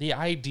 the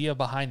idea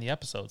behind the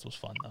episodes was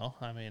fun, though.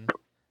 I mean,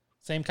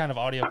 same kind of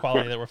audio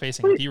quality that we're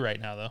facing with you right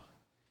now, though.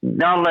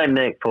 Don't let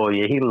Nick fool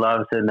you. He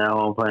loves sitting at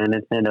home playing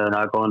Nintendo and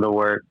not going to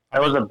work.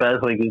 That was the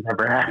best week he's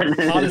ever had.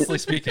 Honestly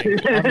speaking,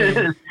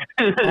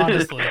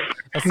 honestly,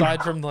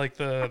 aside from like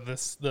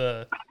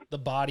the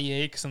body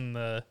aches and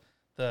the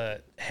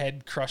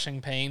head crushing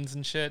pains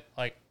and shit,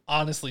 like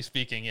honestly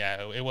speaking,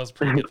 yeah, it was a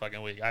pretty good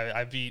fucking week.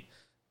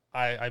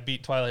 I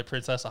beat Twilight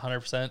Princess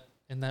 100%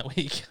 in that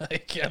week.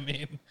 Like, I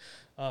mean,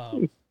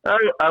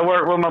 I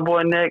work with my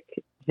boy Nick.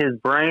 His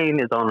brain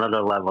is on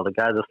another level. The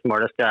guy's the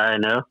smartest guy I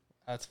know.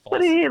 That's false.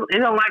 But he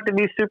don't like to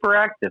be super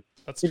active.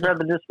 He'd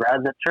rather just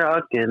ride the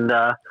truck and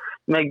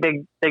make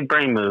big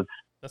brain moves.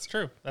 That's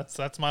true.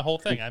 That's my whole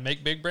thing. I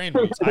make big brain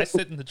moves. I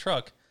sit in the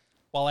truck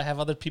while I have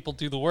other people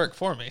do the work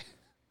for me.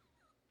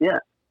 Yeah.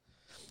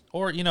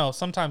 Or, you know,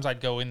 sometimes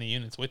I'd go in the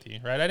units with you,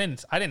 right? I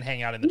didn't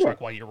hang out in the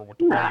truck while you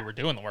were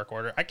doing the work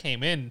order. I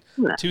came in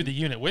to the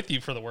unit with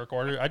you for the work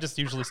order. I just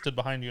usually stood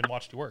behind you and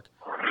watched you work.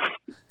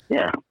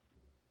 Yeah.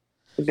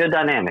 It's a good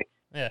dynamic.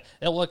 Yeah.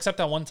 Well, except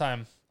that one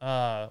time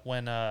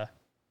when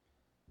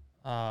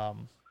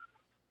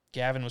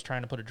Gavin was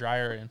trying to put a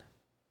dryer in.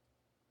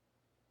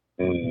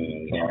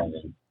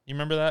 Gavin. You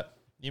remember that?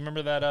 You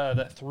remember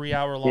that 3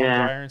 hour long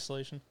dryer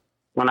installation?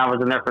 When I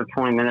was in there for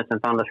 20 minutes and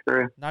found the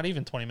screw? Not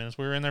even 20 minutes.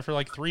 We were in there for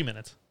like 3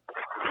 minutes.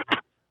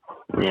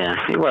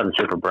 Yeah, he wasn't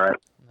super bright.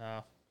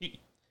 No.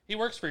 He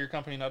works for your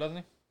company now, doesn't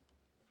he?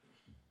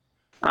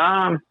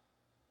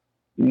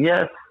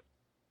 Yes.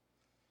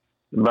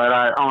 But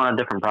on a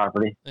different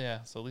property.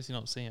 Yeah, so at least you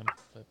don't see him.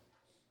 But.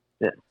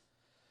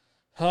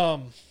 Yeah.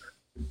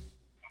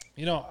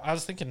 You know, I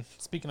was thinking,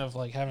 speaking of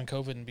like having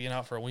COVID and being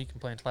out for a week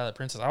and playing Twilight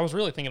Princess, I was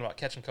really thinking about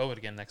catching COVID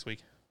again next week.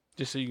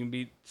 Just so you can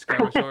beat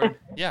Skyward Sword?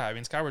 Yeah, I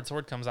mean, Skyward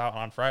Sword comes out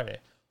on Friday.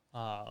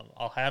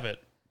 I'll have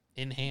it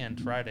in hand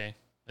Friday,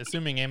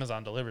 assuming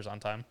Amazon delivers on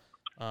time.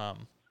 I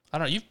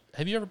don't know.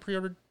 Have you ever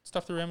pre-ordered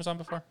stuff through Amazon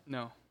before?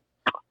 No.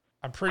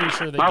 I'm pretty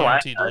sure they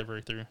guarantee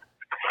delivery through.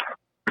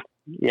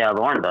 Yeah,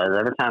 Lauren does.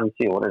 Every time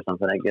she orders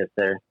something, it gets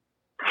there.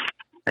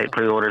 They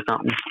pre-order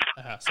something.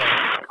 So,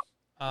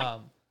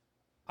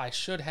 I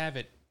should have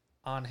it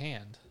on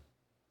hand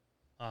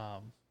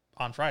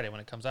on Friday when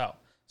it comes out.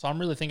 So I'm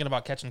really thinking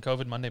about catching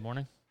COVID Monday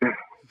morning.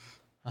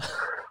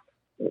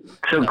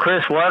 So,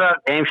 Chris, what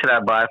game should I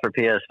buy for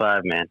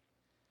PS5, man?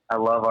 I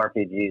love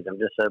RPGs. I'm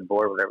just so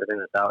bored with everything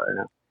that's out right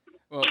now.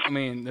 Well, I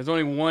mean, there's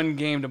only one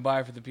game to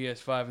buy for the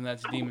PS5, and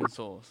that's Demon's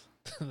Souls.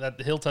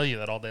 He'll tell you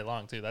that all day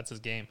long, too. That's his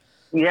game.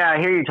 Yeah, I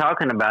hear you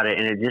talking about it,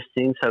 and it just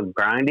seems so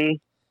grindy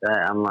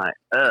that I'm like,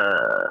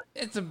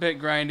 It's a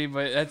bit grindy,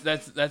 but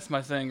that's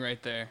my thing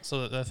right there.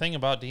 So the thing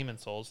about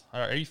Demon's Souls,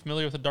 are you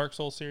familiar with the Dark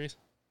Souls series?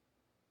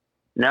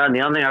 No,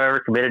 the only thing I've ever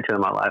committed to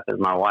in my life is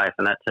my wife,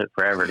 and that took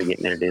forever to get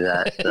me to do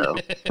that. So,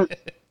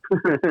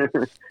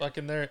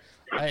 Fucking there.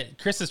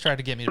 Chris has tried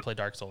to get me to play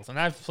Dark Souls, and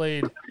I've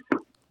played.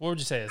 What would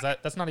you say?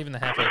 That's not even the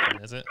halfway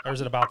point, is it? Or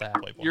is it about the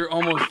halfway point? You're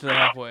almost to the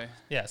halfway.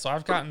 Yeah, so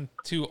I've gotten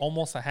to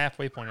almost the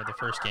halfway point of the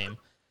first game,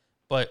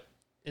 but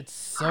it's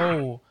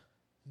so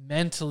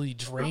mentally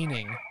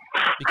draining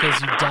because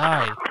you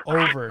die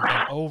over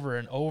and over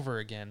and over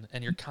again,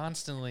 and you're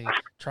constantly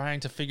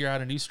trying to figure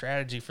out a new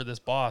strategy for this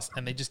boss,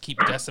 and they just keep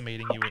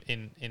decimating you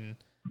in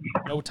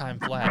no time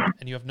flat,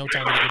 and you have no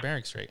time to get your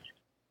bearings straight.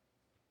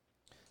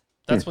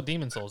 That's what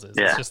Demon Souls is.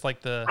 Yeah. It's just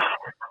like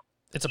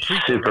it's a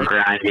prequel. Super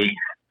grindy.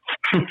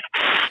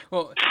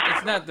 Well,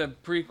 it's not the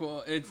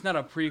prequel. It's not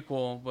a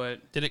prequel,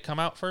 but did it come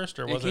out first,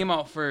 or was it? It came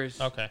out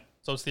first. Okay,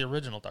 so it's the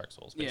original Dark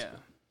Souls, basically.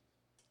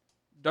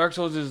 Yeah. Dark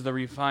Souls is the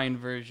refined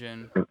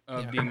version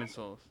of Demon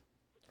Souls.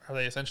 Are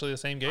they essentially the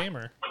same game,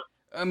 or?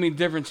 I mean,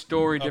 different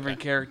story, different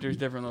characters,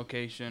 different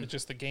location. It's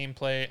just the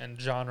gameplay and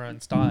genre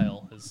and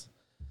style is.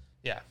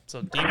 Yeah,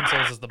 so Demon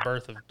Souls is the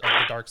birth of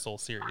the Dark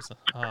Souls series.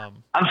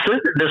 I'm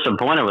super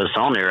disappointed with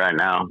Sony right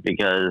now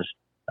because,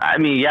 I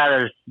mean, yeah,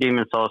 there's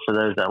Demon Souls for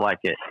those that like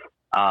it.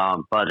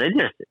 But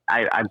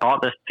I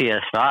bought this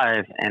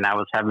PS5 and I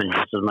was having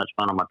just as much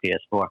fun on my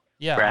PS4.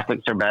 Yeah.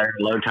 Graphics are better,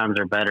 load times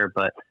are better,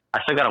 but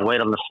I still got to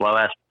wait on the slow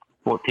ass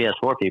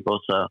PS4 people.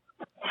 So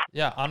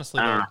yeah,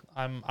 honestly,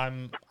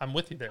 I'm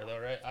with you there though,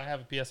 right? I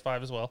have a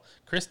PS5 as well.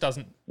 Chris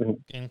doesn't,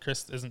 and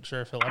Chris isn't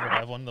sure if he'll ever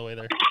have one the way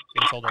they're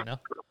being sold right now.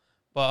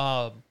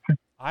 But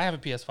I have a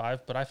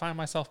PS5, but I find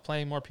myself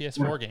playing more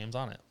PS4 games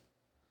on it.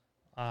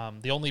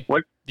 The only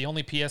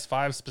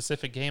PS5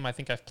 specific game I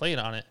think I've played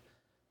on it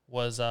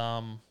was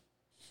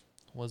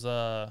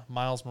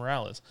Miles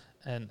Morales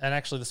and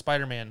actually the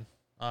Spider-Man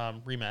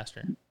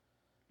remaster.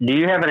 Do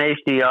you have an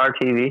HDR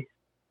TV?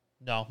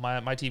 No,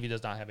 my TV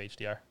does not have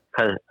HDR.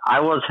 Because I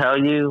will tell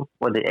you,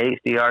 with the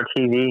HDR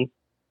TV,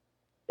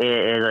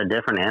 it is a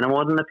different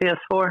animal than the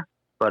PS4,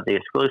 but the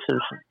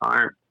exclusives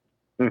aren't.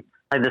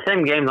 Like the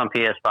same games on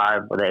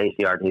PS5 with the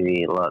HDR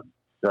TV look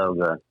so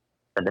good.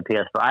 But the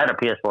PS4, I had a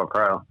PS4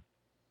 Pro,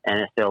 and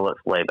it still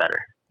looks way better.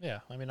 Yeah,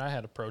 I mean, I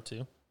had a Pro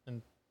too,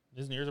 and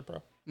isn't yours a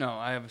Pro? No,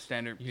 I have a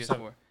standard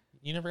PS4.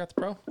 You never got the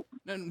Pro?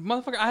 No,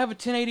 motherfucker, I have a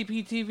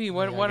 1080p TV.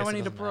 Why do I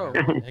need a Pro?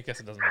 I guess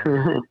it doesn't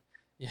matter.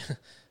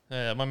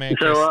 Yeah, my man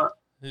Chris. So,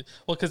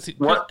 well, because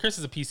Chris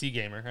is a PC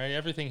gamer, right?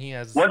 Everything he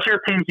has. What's your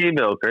PC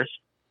bill, Chris?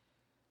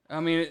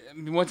 I mean,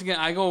 once again,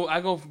 I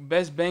go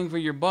best bang for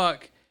your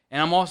buck.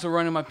 And I'm also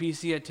running my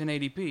PC at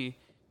 1080p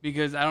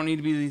because I don't need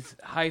to be these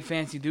high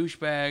fancy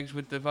douchebags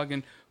with the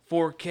fucking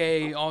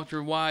 4K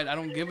ultra wide. I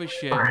don't give a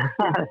shit.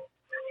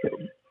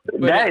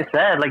 That is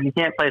sad. Like you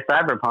can't play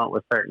Cyberpunk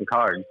with certain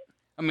cards.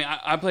 I mean,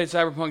 I played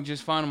Cyberpunk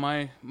just fine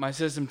on my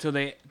system until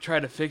they try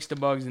to fix the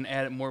bugs and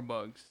added more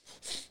bugs.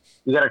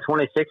 You got a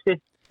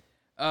 2060?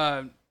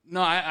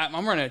 No,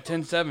 I'm running a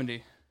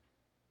 1070.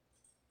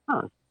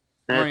 Huh.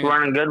 And it's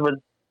running good with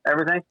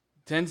everything?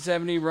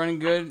 1070 running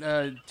good,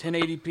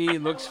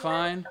 1080p looks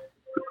fine,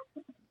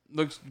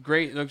 looks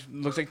great, looks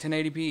like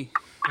 1080p.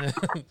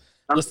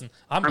 Listen,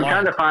 I'm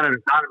trying to find an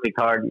economy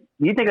card.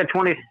 You think a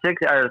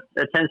 26 or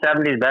a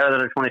 1070 is better than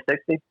a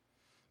 2060?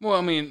 Well,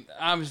 I mean,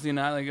 obviously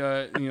not. Like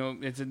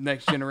it's the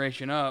next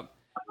generation up.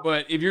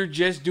 But if you're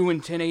just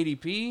doing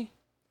 1080p,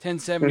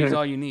 1070 is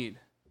all you need.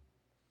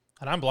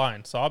 And I'm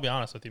blind, so I'll be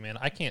honest with you, man.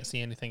 I can't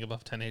see anything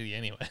above 1080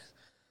 anyway.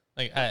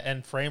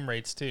 And frame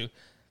rates too.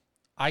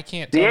 I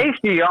can't tell.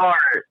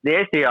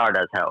 The HDR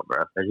does help,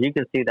 bro, because you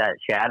can see that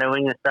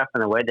shadowing and stuff,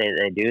 and the way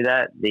they do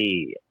that,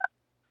 the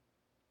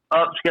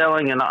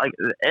upscaling and like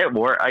it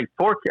worked. Like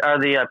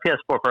the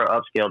PS4 Pro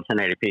upscaled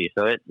 1080p,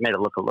 so it made it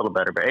look a little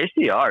better. But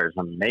HDR is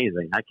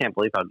amazing. I can't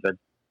believe how good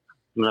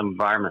the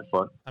environments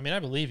look. I mean, I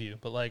believe you,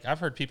 but like I've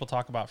heard people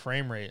talk about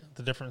frame rate,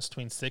 the difference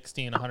between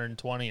 60 and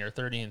 120 or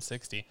 30 and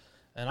 60,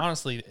 and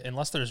honestly,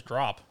 unless there's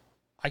drop,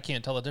 I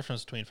can't tell the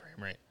difference between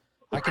frame rate.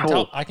 I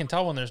can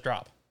tell when there's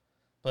drop,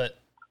 but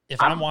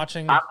if I'm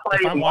watching, I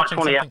played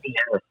 120 something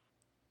FPS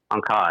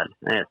on COD,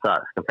 and it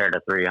sucks compared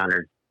to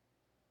 300.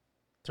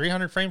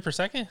 300 frames per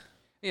second?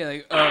 Yeah,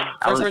 like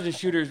first-person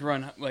shooters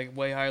run like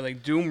way higher.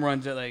 Like Doom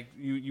runs at like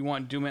you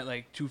want Doom at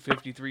like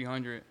 250,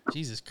 300.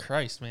 Jesus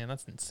Christ, man,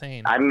 that's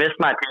insane. I miss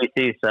my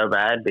PC so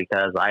bad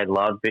because I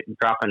love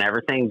dropping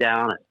everything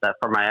down except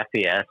for my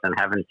FPS and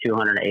having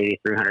 280,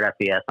 300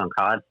 FPS on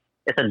COD.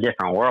 It's a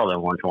different world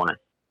than 120.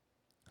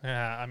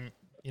 Yeah,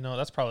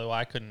 that's probably why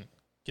I couldn't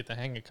get the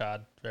hang of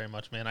COD very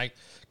much, man.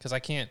 Because I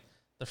can't.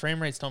 The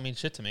frame rates don't mean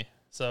shit to me.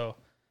 So,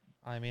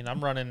 I mean, I'm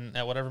running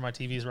at whatever my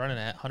TV's running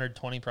at,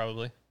 120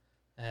 probably,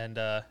 and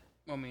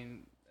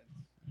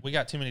we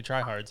got too many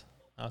tryhards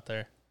out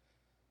there.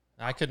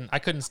 I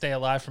couldn't stay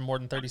alive for more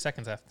than 30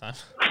 seconds half the time.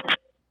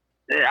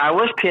 I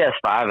wish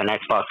PS5 and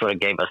Xbox would have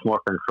gave us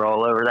more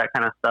control over that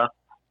kind of stuff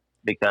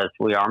because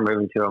we are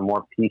moving to a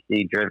more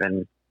PC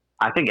driven.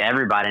 I think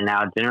everybody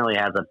now generally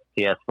has a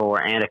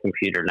PS4 and a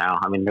computer now.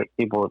 I mean,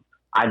 people.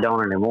 I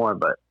don't anymore,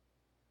 but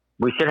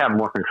we should have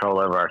more control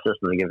over our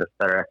system to give us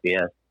better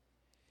FPS.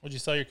 Would you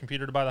sell your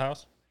computer to buy the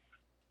house?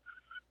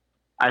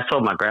 I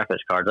sold my graphics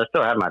cards. I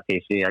still have my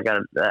PC. I got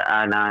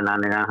an i9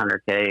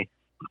 9900K.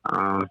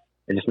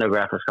 There's just no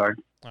graphics card.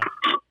 Oh,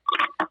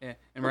 Yeah,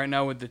 and right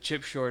now with the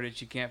chip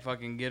shortage, you can't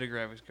fucking get a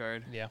graphics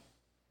card. yeah.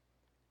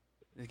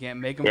 They can't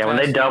make them. Yeah, when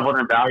fast they enough. doubled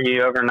in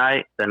value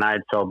overnight, then I'd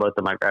sold both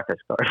of my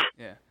graphics cards.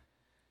 Yeah.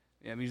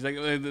 Yeah, because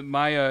like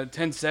my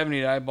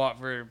 1070 that I bought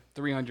for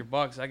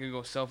 $300, I could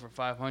go sell for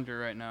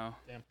 $500 right now.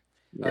 Damn.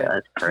 Yeah,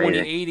 that's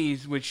crazy.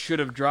 2080s, which should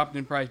have dropped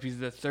in price because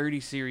the 30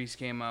 series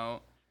came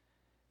out.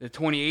 The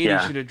 2080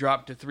 Yeah. should have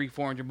dropped to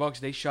 $300-$400.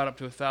 They shot up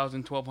to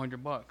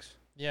 $1,000-$1,200.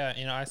 Yeah,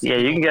 you know, I see. Yeah,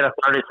 people, you can get a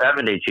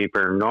 3070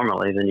 cheaper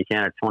normally than you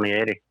can a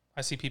 2080.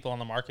 I see people on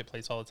the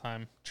marketplace all the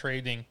time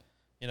trading.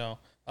 You know,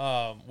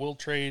 we'll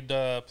trade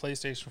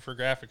PlayStation for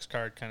graphics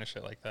card, kind of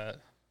shit like that.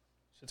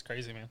 Shit's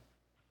crazy, man.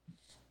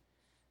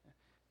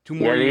 2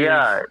 more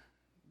Yeah, years,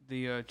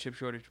 the chip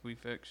shortage will be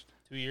fixed.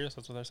 2 years,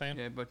 that's what they're saying.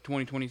 Yeah, but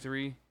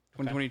 2023,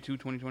 2022,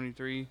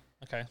 2023.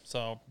 Okay,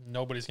 so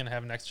nobody's gonna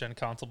have a next gen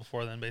console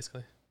before then,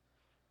 basically.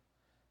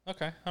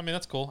 Okay, I mean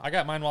that's cool. I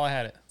got mine while I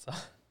had it. So,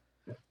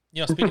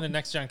 you know, speaking of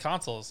next gen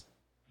consoles,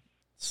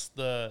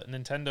 the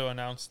Nintendo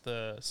announced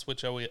the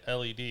Switch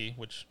LED,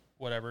 which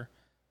whatever,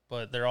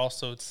 but they're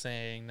also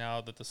saying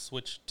now that the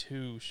Switch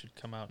 2 should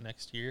come out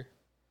next year.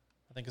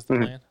 I think is the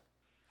plan.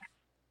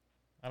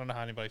 I don't know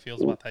how anybody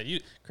feels about that.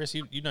 Chris,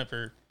 you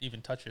never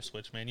even touch your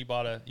Switch, man. You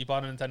bought a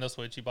Nintendo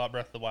Switch. You bought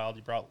Breath of the Wild.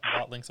 You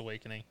bought Link's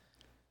Awakening.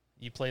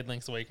 You played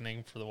Link's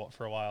Awakening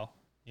for a while.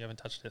 You haven't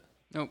touched it.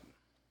 Nope.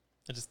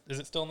 Is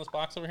it still in this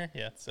box over here?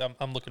 Yeah,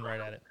 I'm looking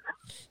right at it.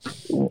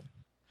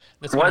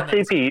 What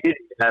CPU do you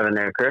have in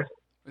there, Chris?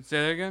 Let's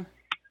say that again.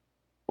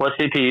 What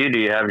CPU do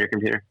you have in your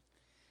computer?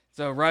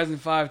 So Ryzen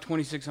 5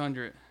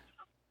 2600.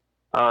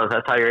 Oh,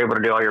 that's how you're able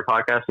to do all your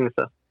podcasting and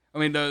stuff? I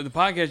mean, the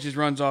podcast just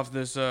runs off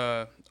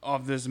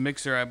this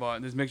mixer I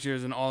bought. This mixer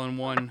is an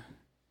all-in-one.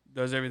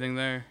 Does everything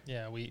there.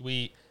 Yeah,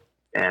 we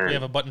And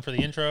have a button for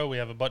the intro. We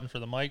have a button for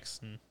the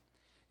mics, and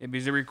Yeah,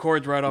 because it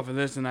records right off of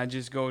this, and I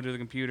just go to the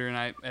computer and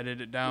I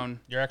edit it down.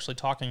 you're actually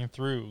talking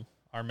through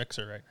our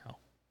mixer right now.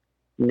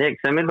 Nick,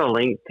 send me the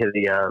link to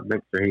the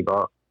mixer he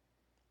bought.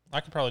 I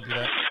could probably do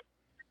that.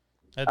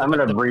 I'm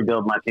going to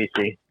rebuild my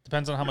PC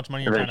Depends on how much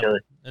money you're trying eventually.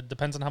 to. It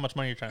depends on how much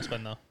money you're trying to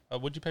spend, though.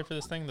 What'd you pay for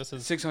this thing? This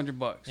is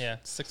 $600. yeah,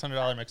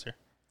 $600 mixer,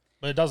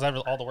 but it does have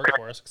all the work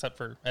for us except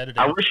for editing.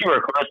 I wish you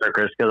were closer,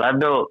 Chris, because I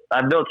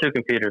built 2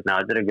 computers now.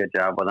 I did a good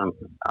job with them.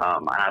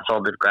 And I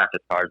sold the graphics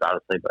cards,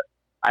 obviously, but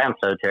I am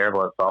so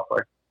terrible at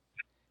software.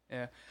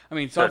 Yeah, I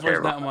mean, So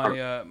software's terrible.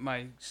 not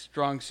my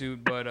strong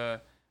suit, but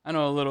I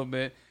know a little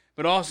bit.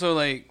 But also,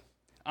 like,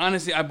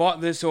 honestly, I bought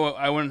this so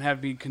I wouldn't have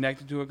to be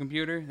connected to a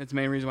computer. That's the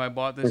main reason why I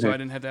bought this, so I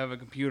didn't have to have a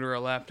computer or a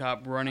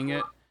laptop running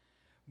it.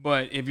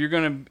 But if you're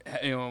gonna,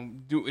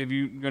 do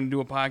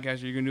a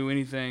podcast or you're gonna do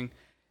anything,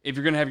 if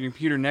you're gonna have your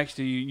computer next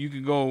to you, you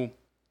could go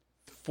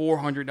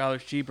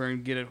 $400 cheaper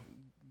and get a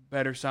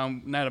better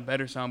sound, not a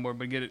better soundboard,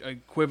 but get an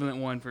equivalent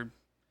one for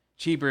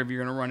cheaper if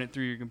you're gonna run it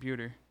through your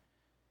computer.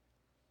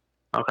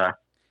 Okay.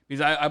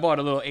 Because I bought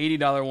a little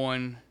 $80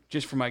 one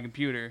just for my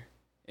computer.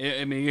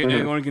 It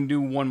only can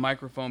do one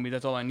microphone, because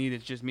that's all I need.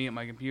 It's just me at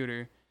my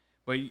computer.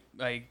 But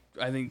like,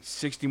 I think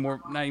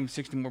not even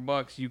 60 more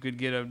bucks, you could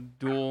get a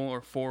dual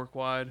or 4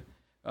 quad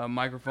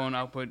microphone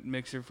output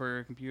mixer for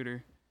a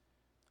computer.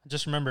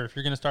 Just remember, if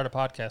you're going to start a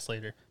podcast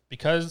later,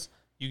 because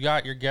you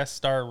got your guest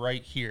star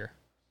right here,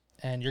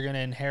 and you're going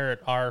to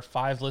inherit our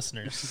 5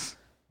 listeners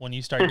when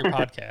you start your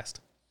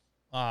podcast,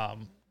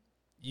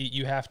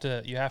 you have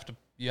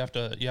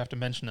to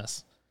mention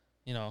us.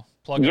 You know,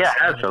 plug us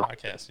in your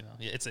podcast. You know,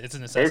 it's a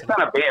necessity. It's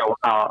going to be a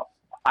while.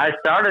 I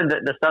started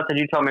the stuff that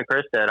you told me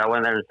Chris did. I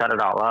went there and set it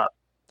all up.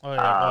 Oh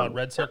yeah,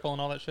 Red Circle and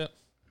all that shit.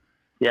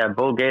 Yeah,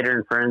 Bull Gator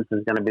and Friends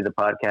is going to be the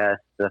podcast.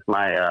 That's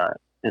my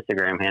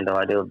Instagram handle.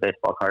 I do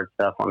baseball card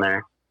stuff on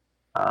there.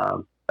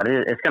 But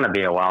it's going to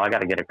be a while. I got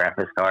to get a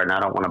graphics card, and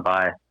I don't want to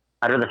buy.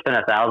 I'd rather spend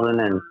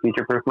 $1,000 and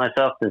future-proof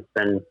myself than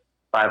spend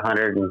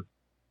 $500 and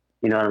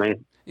you know what I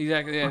mean.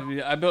 Exactly.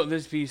 Yeah. I built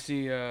this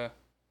PC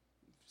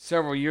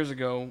several years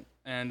ago,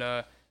 and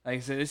like I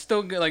said, it's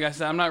still good. Like I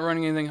said, I'm not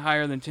running anything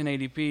higher than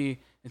 1080p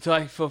until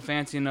I feel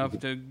fancy enough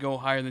to go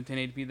higher than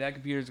 1080p. That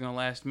computer is going to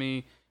last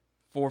me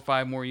 4 or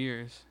 5 more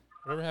years.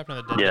 Whatever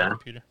happened to the dead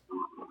computer?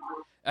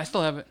 I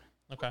still have it.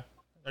 Okay.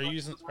 Are you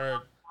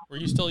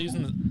still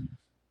using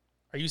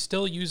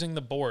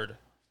the board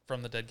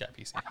from the dead guy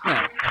PC? No.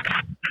 Okay.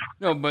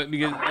 No, but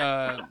because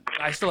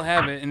I still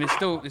have it, and it's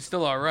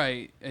still all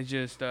right. It's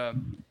just I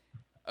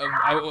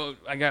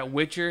got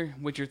Witcher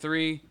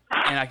 3,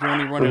 and I can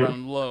only run it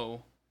on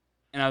low.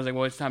 And I was like,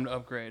 well, it's time to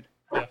upgrade.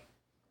 Yeah.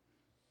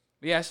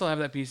 But yeah, I still have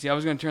that PC. I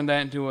was gonna turn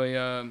that into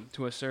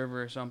a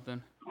server or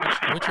something.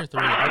 Witcher 3.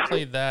 I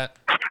played that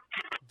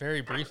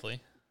very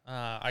briefly.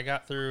 I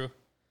got through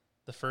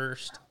the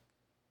first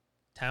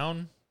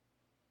town,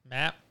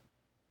 map,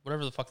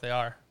 whatever the fuck they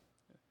are.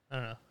 I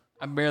don't know.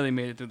 I barely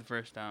made it through the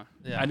first town.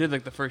 Yeah. I did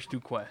like the first 2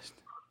 quests.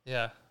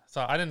 Yeah.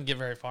 So I didn't get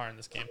very far in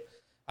this game.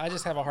 I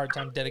just have a hard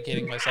time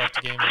dedicating myself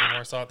to gaming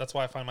anymore. So that's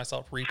why I find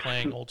myself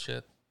replaying old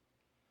shit.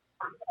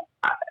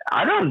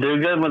 I don't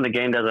do good when the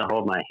game doesn't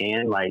hold my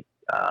hand. Like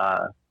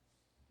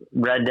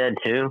Red Dead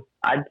 2.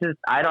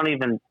 I don't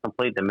even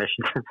complete the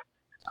missions.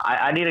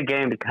 I need a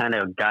game to kind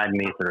of guide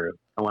me through.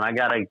 And when I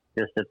gotta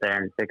just sit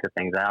there and figure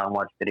things out and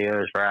watch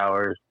videos for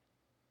hours,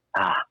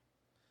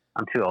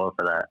 I'm too old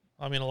for that.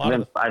 I mean,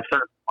 I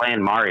started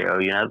playing Mario.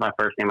 You know, that's my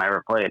first game I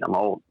ever played. I'm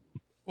old.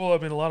 Well, I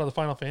mean, a lot of the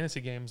Final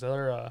Fantasy games,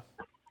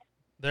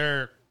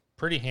 they're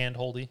pretty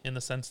hand-holdy in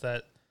the sense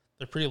that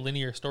they're pretty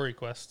linear story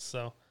quests,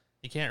 so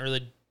you can't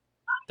really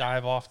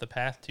dive off the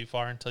path too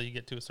far until you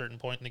get to a certain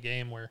point in the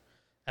game where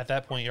at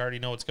that point you already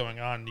know what's going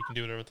on and you can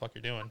do whatever the fuck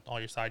you're doing, all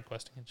your side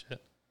questing and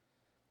shit.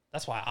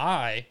 That's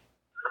why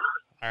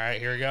all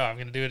right, here we go, I'm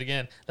going to do it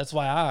again. That's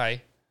why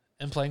I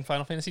am playing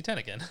Final Fantasy X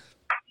again.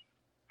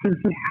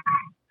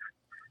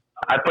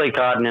 I play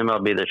COD and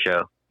MLB The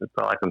Show. That's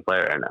all I can play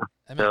right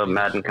now. So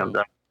Madden comes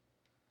up.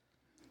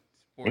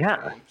 Sports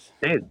Yeah, games.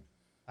 dude.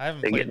 I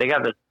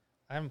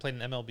haven't played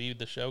an MLB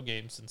The Show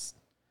game since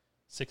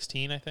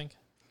 16, I think.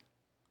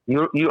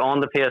 You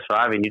own the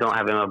PS5 and you don't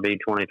have MLB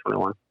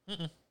 2021?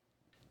 Mm-mm.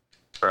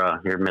 Bro,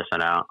 you're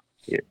missing out.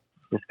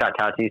 It's got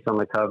Tatis on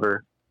the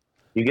cover.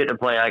 You get to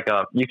play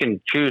you can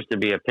choose to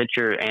be a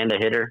pitcher and a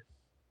hitter,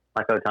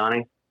 like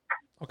Ohtani.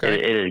 Okay.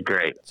 It is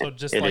great. So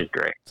it is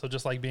great. So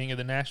just like being in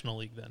the National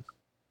League then.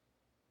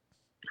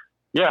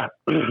 Yeah.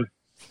 I mean,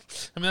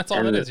 that's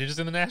all it is. You're just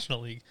in the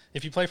National League.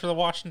 If you play for the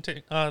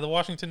Washington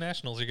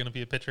Nationals, you're going to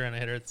be a pitcher and a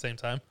hitter at the same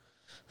time.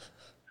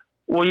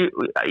 Well,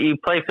 you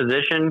play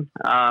position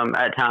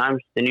at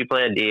times, then you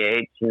play a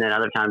DH, and then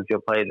other times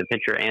you'll play the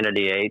pitcher and a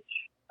DH.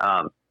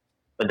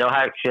 But they'll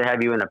actually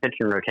have you in a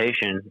pitching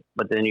rotation.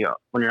 But then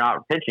when you're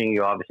not pitching,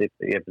 you obviously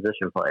be a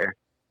position player.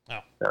 Oh.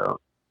 So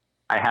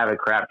I have a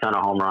crap ton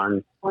of home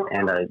runs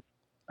and a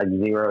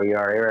 0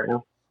 ERA right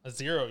now. A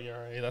 0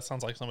 ERA? That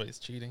sounds like somebody's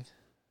cheating.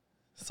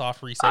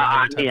 Soft reset.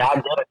 I did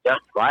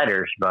adjust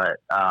sliders, but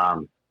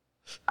I'm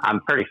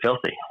pretty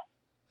filthy.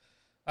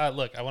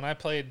 Look, when I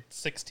played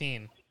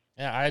 16,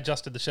 yeah, I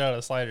adjusted the shit out of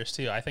the sliders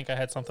too. I think I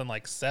had something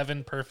like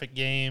 7 perfect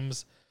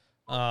games,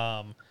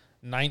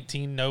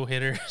 19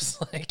 no-hitters.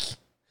 Like,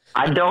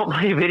 I don't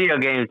play video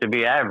games to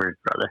be average,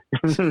 brother.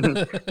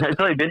 I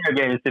play video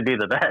games to be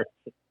the best.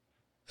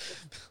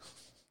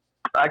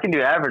 I can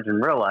do average in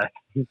real life.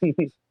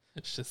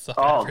 It's just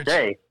all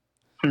day.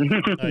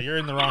 You're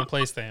in the wrong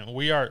place, then.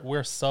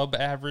 We're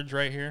sub-average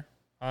right here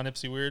on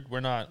Ypsi Weird. We're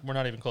not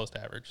even close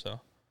to average.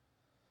 So.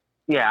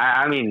 Yeah,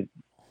 I mean,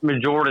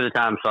 majority of the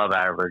time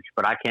sub-average,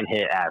 but I can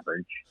hit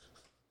average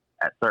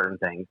at certain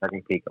things. I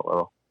can peak a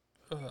little.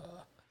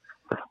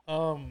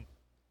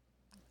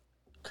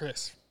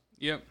 Chris.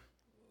 Yep.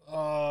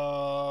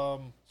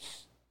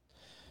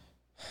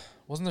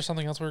 Wasn't there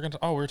something else we were going to...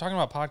 Oh, we were talking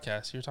about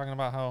podcasts. You were talking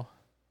about how...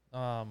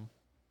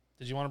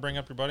 did you want to bring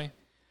up your buddy?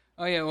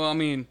 Oh, yeah. Well, I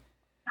mean,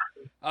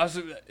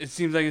 also, it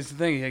seems like it's the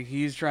thing. Like,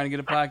 he's trying to get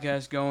a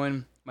podcast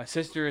going. My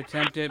sister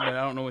attempted, but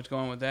I don't know what's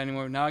going on with that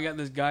anymore. Now I got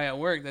this guy at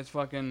work that's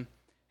fucking,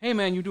 hey,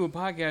 man, you do a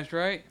podcast,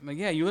 right? I'm like,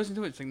 yeah, you listen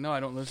to it? It's like, no, I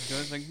don't listen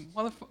to it. It's like,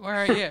 all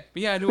right, yeah.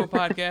 But yeah, I do a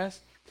podcast.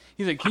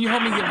 He's like, can you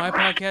help me get my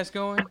podcast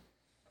going?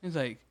 He's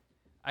like,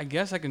 I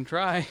guess I can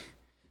try.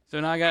 So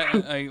now I got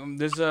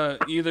this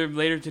either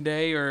later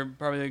today or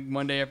probably like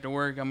Monday after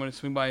work, I'm going to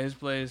swing by his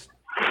place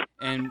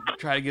and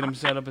try to get him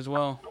set up as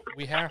well.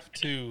 We have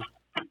to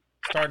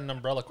start an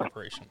umbrella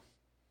corporation,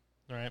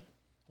 right?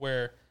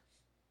 Where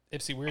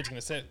Ypsi Weird's going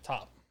to sit at the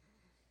top,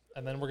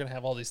 and then we're going to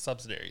have all these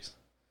subsidiaries,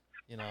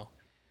 you know?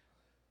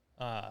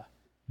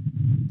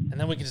 And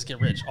then we can just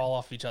get rich all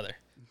off each other.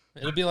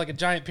 It'll be like a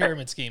giant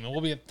pyramid scheme, and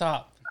we'll be at the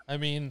top. I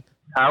mean...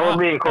 I will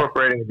be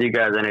incorporating with you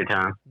guys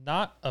anytime.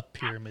 Not a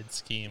pyramid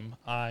scheme.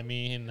 I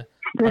mean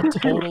a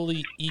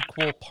totally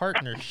equal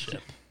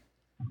partnership.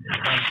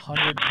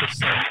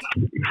 100%.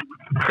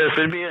 Chris,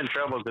 we'd be in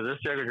trouble because this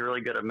joker's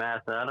really good at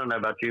math. I don't know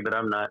about you, but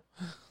I'm not.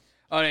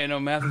 Oh, yeah, no,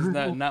 math is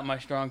not my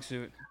strong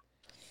suit.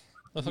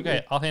 That's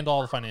okay. I'll handle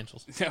all the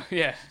financials. So,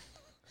 yeah.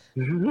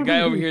 The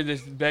guy over here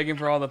that's begging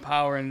for all the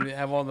power and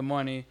have all the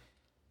money.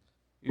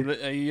 You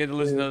had to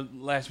listen to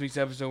last week's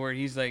episode where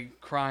he's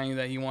like crying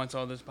that he wants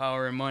all this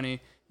power and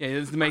money. Yeah,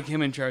 it's to make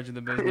him in charge of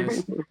the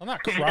business. I'm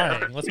not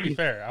crying. Let's be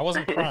fair. I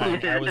wasn't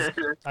crying.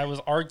 I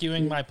was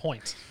arguing my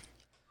point.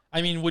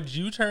 I mean, would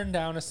you turn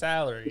down a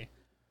salary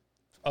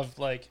of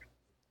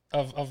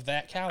of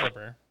that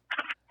caliber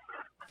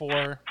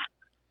for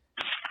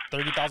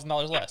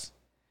 $30,000 less?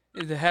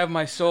 To have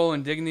my soul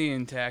and dignity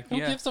intact. Who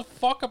gives a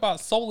fuck about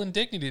soul and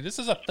dignity? This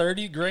is a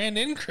 $30,000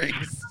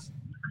 increase.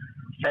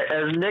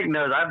 As Nick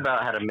knows, I've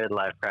about had a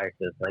midlife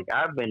crisis. Like,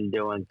 I've been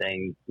doing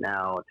things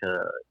now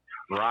to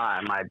try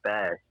my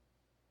best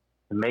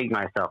to make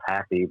myself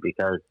happy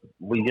because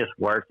we just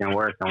worked and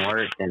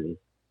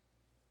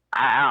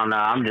I don't know.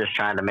 I'm just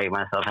trying to make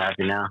myself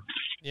happy now.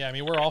 Yeah, I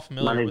mean, we're all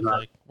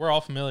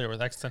familiar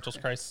with existential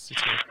crisis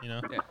here, you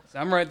know. Yeah, so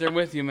I'm right there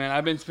with you, man.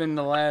 I've been spending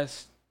the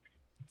last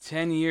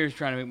 10 years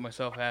trying to make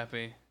myself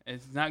happy.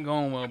 It's not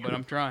going well, but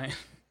I'm trying.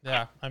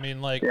 Yeah, I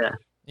mean,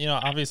 you know,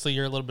 obviously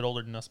you're a little bit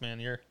older than us, man.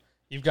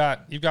 You've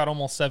got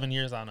almost 7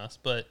 years on us,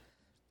 but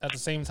at the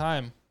same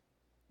time,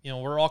 you know,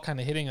 we're all kind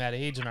of hitting that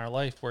age in our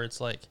life where it's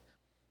like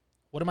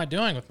what am I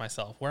doing with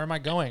myself? Where am I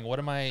going? What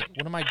am I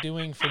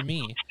doing for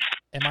me?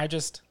 Am I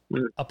just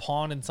a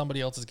pawn in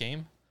somebody else's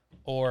game,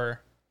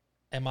 or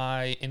am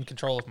I in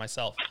control of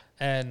myself?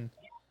 And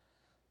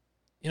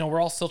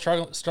we're all still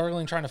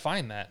struggling trying to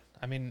find that.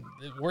 I mean,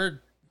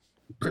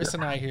 Chris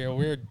and I here,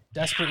 we're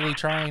desperately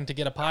trying to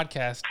get a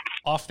podcast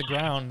off the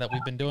ground that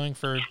we've been doing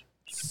for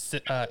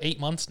 8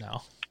 months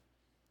now.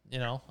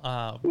 Yeah,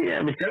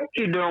 but don't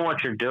keep doing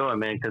what you're doing,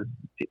 man, because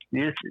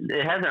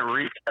it hasn't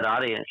reached that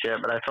audience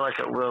yet, but I feel like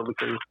it will,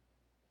 because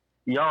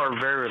y'all are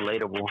very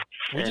relatable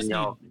and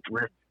y'all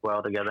risk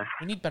well together.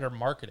 We need better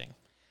marketing.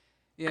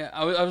 Yeah,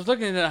 I was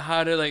looking at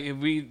how to, like, if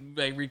we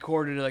like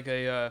recorded like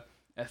a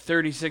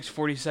 40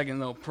 second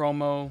little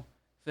promo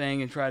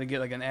thing and try to get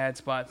like an ad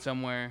spot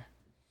somewhere.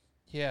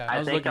 Yeah,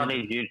 I think y'all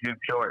need YouTube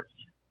shorts.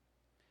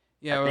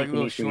 Yeah, or like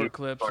little short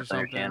clips or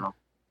something.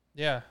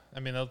 Yeah, I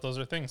mean those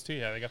are things too.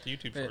 Yeah, they got the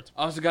YouTube shorts.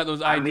 I also got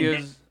those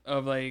ideas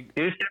of like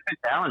do stupid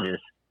challenges,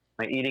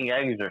 like eating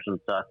eggs or some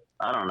stuff.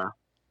 I don't know.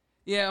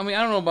 Yeah, I mean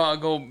I don't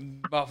know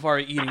about far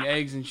eating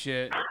eggs and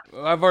shit.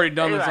 I've already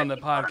done this on the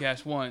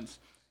podcast once.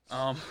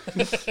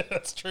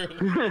 That's true.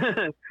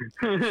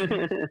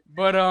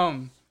 But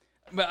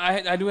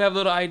I do have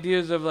little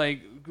ideas of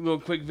like little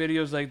quick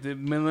videos, like the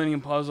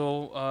Millennium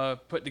Puzzle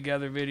put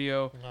together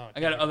video. I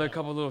got other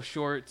couple little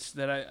shorts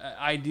that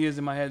ideas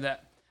in my head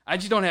that I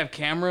just don't have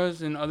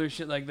cameras and other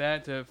shit like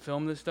that to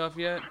film this stuff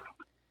yet.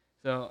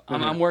 So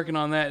I'm working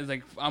on that. It's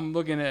like I'm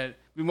looking at.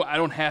 I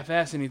don't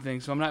half-ass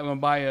anything, so I'm not gonna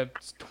buy a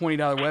 $20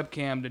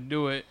 webcam to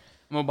do it.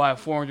 I'm gonna buy a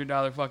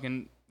 $400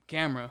 fucking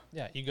camera.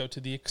 Yeah, you go to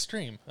the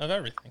extreme of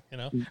everything, I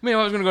mean, if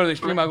I was gonna go to the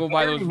extreme, I'd go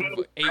buy those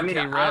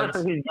 8K Reds.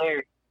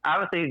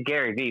 Obviously he's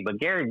Gary V, but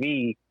Gary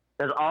V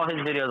does all his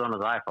videos on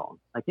his iPhone.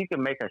 Like, you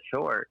can make a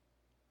short.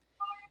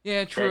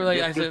 Yeah, true.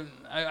 Like I said,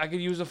 I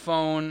could use a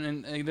phone,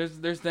 and like,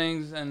 there's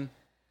things, and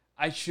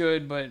I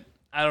should, but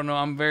I don't know.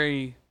 I'm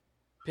very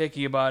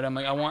picky about it. I'm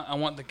like, I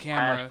want the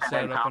camera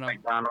set up.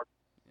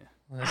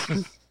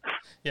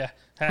 Yeah,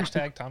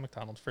 hashtag Tom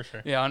McDonald for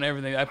sure. Yeah, on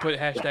everything. I put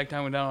hashtag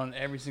Tom McDonald on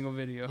every single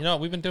video.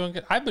 We've been doing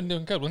good. I've been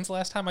doing good. When's the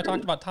last time I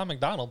talked about Tom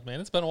McDonald, man?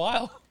 It's been a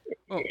while.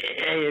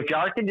 Hey, if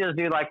y'all could just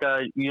do like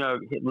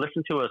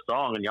listen to a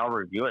song and y'all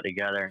review it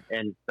together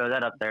and throw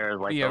that up there as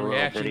like a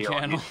reaction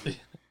little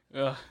video.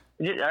 Channel.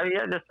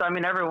 I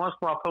mean, every once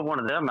in a while, put one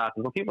of them out,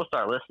 because when people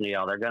start listening to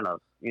y'all, they're gonna,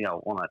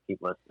 want to keep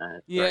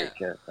listening. It's great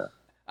shit, so.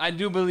 I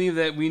do believe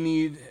that we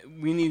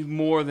need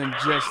more than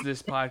just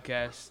this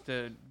podcast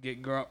to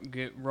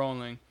get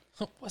rolling.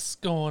 What's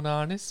going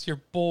on? It's your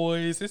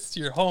boys. It's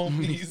your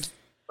homies.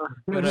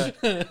 But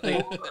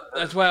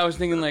that's why I was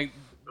thinking like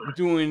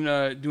doing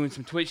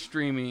some Twitch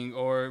streaming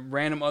or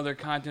random other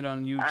content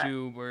on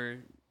YouTube or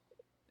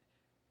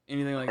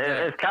anything like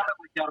that. It's kind of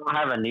like y'all don't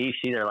have a niche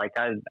either. Like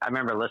I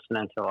remember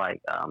listening to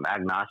like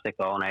Agnostic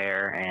on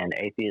Air and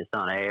Atheist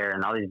on Air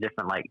and all these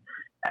different, like,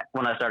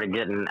 when I started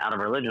getting out of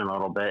religion a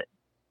little bit,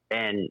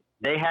 and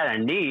they had a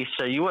niche,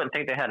 so you wouldn't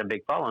think they had a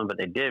big following, but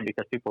they did,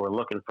 because people were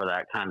looking for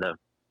that kind of.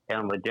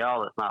 And with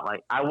y'all, it's not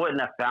like I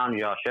wouldn't have found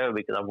y'all show,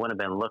 because I wouldn't have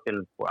been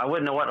looking for. I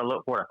wouldn't know what to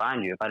look for to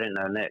find you if I didn't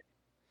know Nick.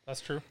 That's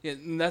true. Yeah,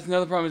 and that's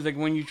another problem. Is like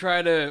when you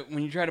try to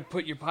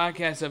put your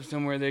podcast up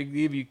somewhere, they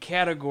give you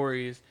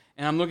categories,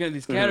 and I'm looking at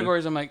these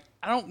categories. I'm like,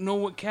 I don't know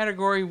what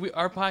category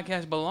our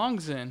podcast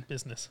belongs in.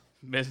 Business.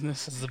 This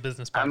is a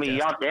business podcast. I mean,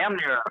 y'all damn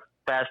near a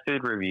fast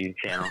food review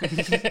channel.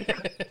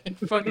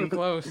 Fucking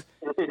close.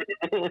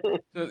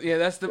 So, yeah,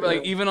 that's the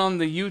like. Even on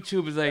the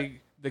YouTube is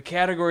like the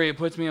category it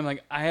puts me. I'm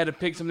like, I had to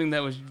pick something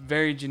that was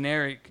very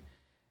generic,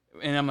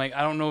 and I'm like,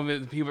 I don't know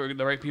if the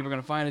right people are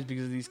gonna find it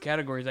because of these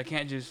categories. I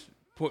can't just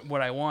put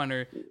what I want,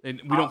 or we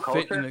don't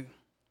fit in the.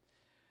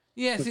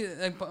 Yeah, see,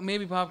 like,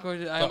 maybe pop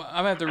culture. I'm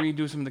gonna have to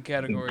redo some of the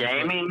categories.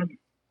 Gaming.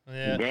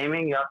 Yeah.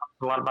 Gaming. Y'all talk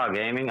a lot about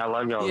gaming. I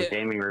love y'all's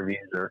gaming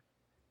reviews.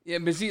 Yeah,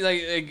 but see,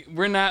 like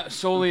we're not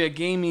solely a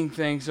gaming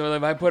thing. So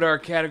if I put our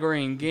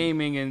category in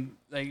gaming, and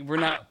like we're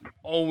not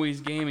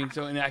always gaming,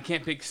 so and I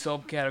can't pick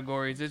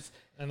subcategories. It's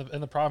and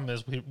the problem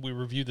is we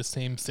review the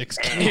same 6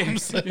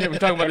 games. Yeah, we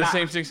talk about the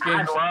same 6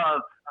 games.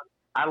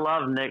 I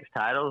love Nick's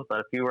titles, but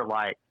if you were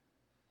like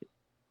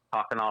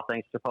talking all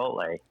things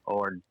Chipotle,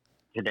 or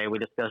today we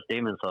discussed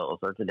Demon Souls,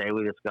 or today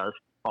we discussed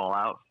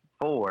Fallout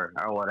 4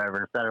 or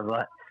whatever, instead of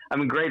like, I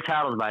mean, great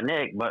titles by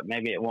Nick, but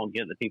maybe it won't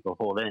get the people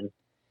pulled in.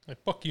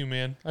 Like, fuck you,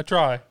 man. I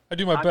try. I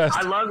do my best.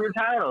 I love your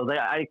titles.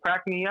 They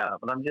crack me up,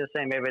 but I'm just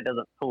saying maybe it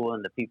doesn't pull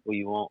in the people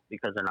you want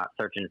because they're not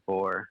searching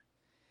for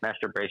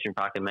masturbation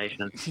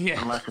proclamation,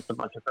 unless it's a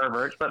bunch of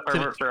perverts. But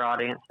perverts are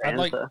audience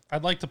fans.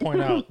 I'd like to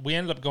point out, we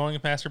ended up going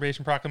with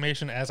masturbation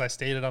proclamation, as I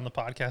stated on the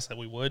podcast that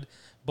we would.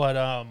 But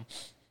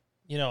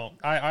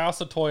I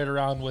also toyed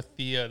around with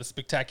the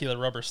spectacular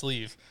rubber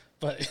sleeve.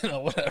 But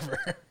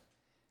whatever.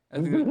 I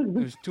think it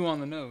was 2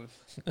 on the nose.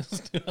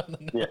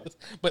 Yeah.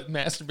 But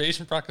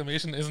masturbation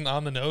proclamation isn't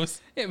on the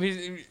nose. Yeah,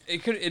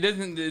 it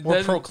doesn't.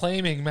 We're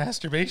proclaiming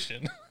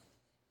masturbation.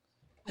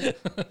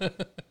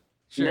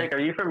 Sure. Nick, are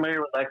you familiar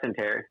with Lex and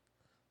Terry?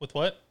 With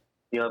what?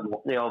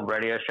 The old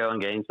radio show in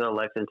Gainesville,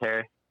 Lex and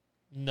Terry?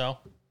 No.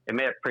 it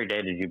may have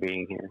predated you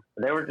being here.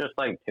 But they were just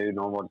like two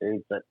normal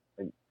dudes that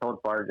told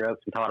fart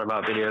jokes and taught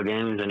about video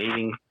games and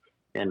eating.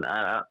 And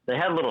they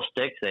had little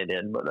sticks they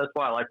did, but that's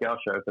why I like y'all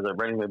show because it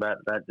brings me back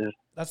to that.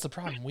 That's the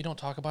problem. We don't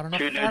talk about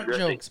enough fart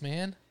jokes,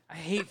 man. I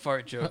hate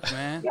fart jokes,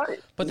 man.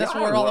 But that's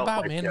what we're all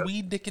about, man.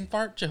 Weed, dick, and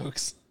fart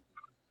jokes.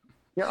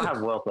 Y'all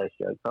have well-placed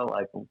jokes. I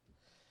like them.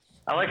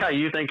 I like how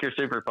you think you're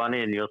super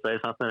funny and you'll say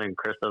something and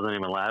Chris doesn't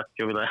even laugh.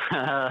 You'll be like,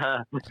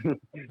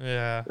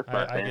 yeah,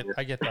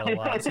 I get that a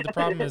lot. See, the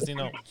problem is,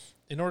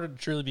 in order to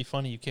truly be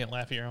funny, you can't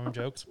laugh at your own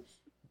jokes.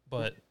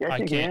 But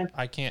yes,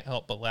 I can't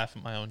help but laugh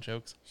at my own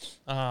jokes.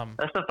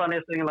 That's the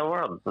funniest thing in the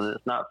world.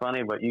 It's not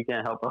funny, but you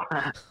can't help but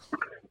laugh.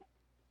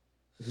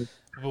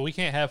 But we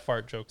can't have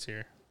fart jokes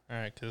here. All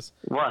right, because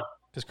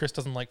Chris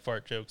doesn't like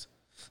fart jokes.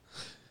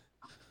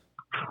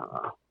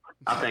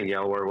 I think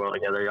y'all work well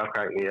together. Y'all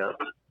crack me up.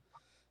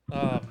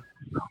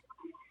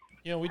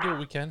 We do what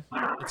we can.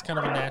 It's kind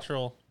of a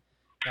natural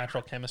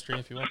chemistry,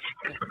 if you will.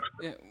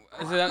 Yeah,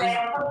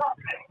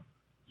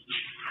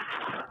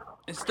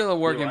 it's still a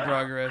work in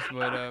progress,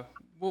 but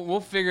we'll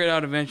figure it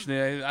out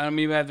eventually. I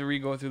maybe have to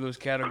re-go through those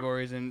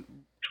categories and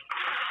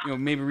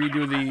maybe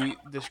redo the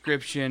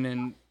description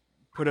and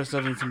put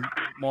ourselves in some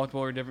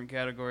multiple or different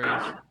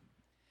categories.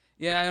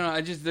 Yeah, I don't know.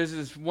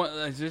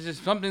 There's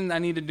just something I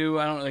need to do.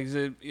 I don't like.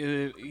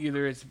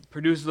 Either it's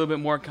produce a little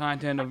bit more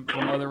content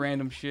from other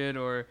random shit,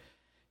 or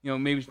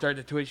maybe start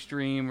the Twitch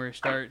stream or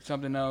start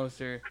something else,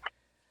 or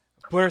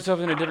put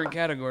ourselves in a different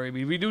category.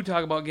 We do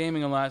talk about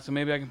gaming a lot, so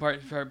maybe I can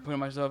start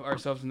putting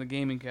ourselves in the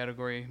gaming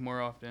category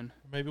more often.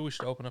 Maybe we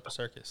should open up a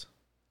circus.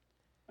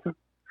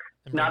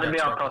 Not to be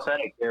all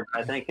prophetic here,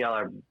 but I think y'all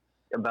are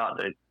about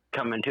to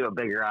come into a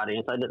bigger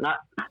audience. Not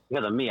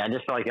because of me. I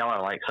just feel like y'all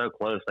are like so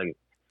close. Like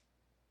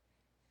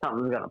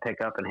something's gonna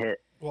pick up and hit.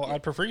 Well,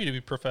 I'd prefer you to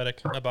be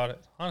prophetic about it,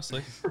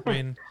 honestly. I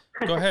mean,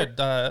 go ahead.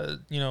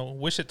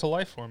 Wish it to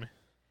life for me.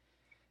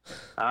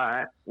 All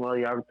right. Well,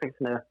 y'all are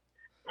fixing to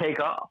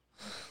take off.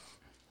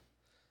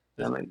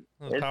 I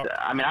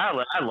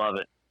love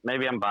it.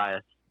 Maybe I'm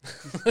biased.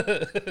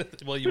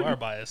 Well, you are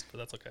biased, but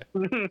that's okay.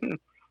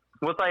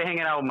 What's like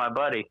hanging out with my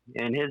buddy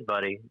and his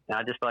buddy? And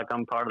I just feel like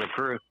I'm part of the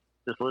crew,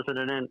 just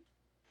listening in.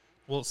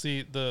 Well,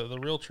 see, the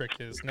real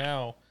trick is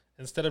now,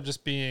 instead of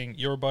just being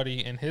your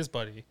buddy and his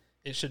buddy,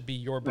 it should be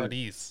your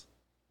buddies,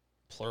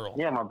 plural.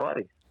 Yeah, my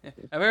buddy.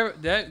 Yeah.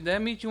 Did I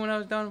meet you when I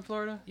was down in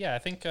Florida? Yeah, I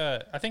think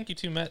you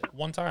two met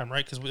one time,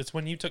 right? Because it's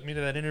when you took me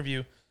to that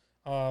interview.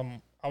 I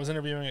was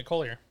interviewing at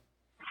Collier,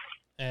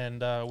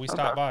 and we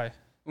stopped by.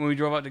 When we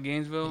drove out to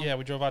Gainesville? Yeah,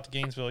 we drove out to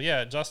Gainesville.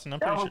 Yeah, Justin, I'm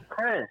pretty sure. That was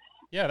Chris.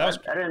 Yeah, that was.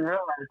 I didn't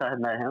realize I had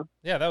met him.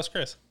 Yeah, that was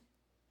Chris.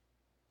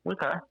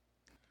 Okay.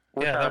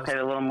 I paid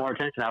a little more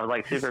attention. I was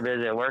like super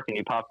busy at work, and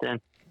you popped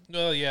in.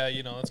 Well, yeah,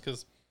 it's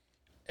because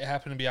it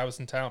happened to be I was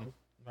in town,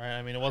 right?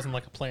 I mean, it wasn't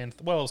like a planned.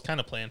 Well, it was kind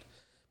of planned,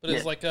 but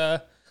it's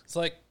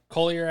like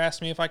Collier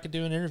asked me if I could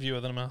do an interview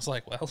with him. I was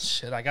like, well,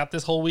 shit, I got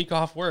this whole week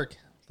off work.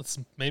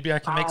 Maybe I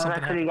can make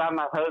something happen. You got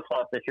my hopes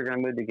up that you're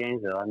going to move to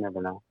Gainesville. I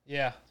never know.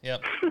 Yeah.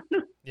 Yep.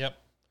 Yep.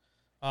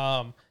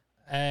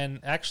 And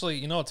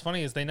actually, what's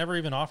funny is they never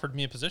even offered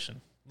me a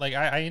position. Like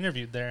I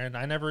interviewed there and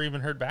I never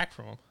even heard back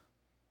from them.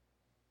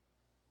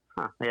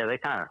 Huh. Yeah, they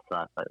kind of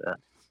suck like that.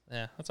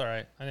 Yeah, that's all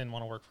right. I didn't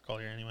want to work for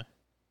Collier anyway.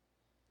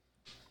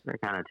 They're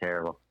kind of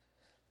terrible.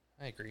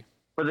 I agree.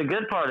 But the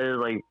good part is,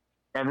 like,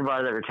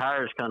 everybody that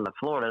retires comes to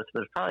Florida, so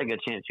there's probably a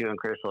good chance you and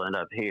Chris will end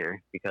up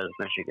here because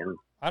Michigan.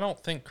 I don't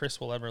think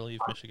Chris will ever leave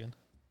Michigan.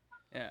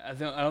 Yeah, I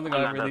don't think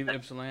I'll ever leave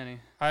Ypsilanti.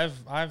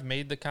 I've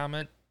made the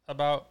comment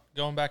about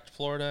going back to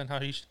Florida and how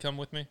he should come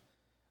with me.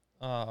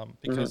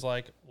 Because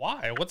like,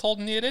 why? What's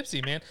holding you at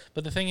Ypsi, man?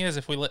 But the thing is,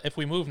 if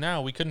we move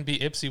now, we couldn't be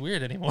Ypsi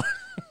Weird anymore.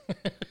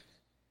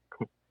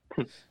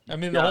 I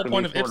mean, the whole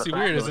point of Ypsi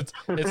Weird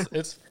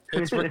is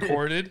it's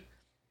recorded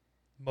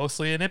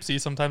mostly in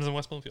Ypsi, sometimes in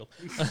West Bloomfield.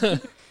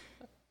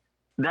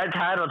 That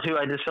title too,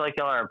 I just feel like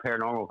y'all are a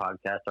paranormal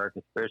podcast or a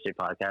conspiracy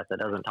podcast that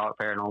doesn't talk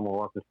paranormal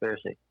or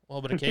conspiracy.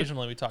 Well, but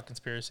occasionally we talk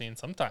conspiracy, and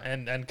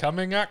and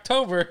coming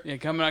October. Yeah,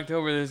 coming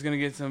October, there's gonna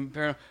get some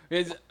paranormal.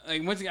 It's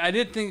like once again, I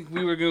did think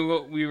we were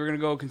gonna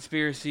go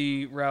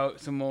conspiracy route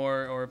some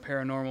more or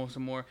paranormal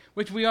some more,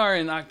 which we are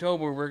in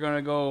October. We're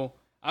gonna go.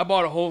 I'm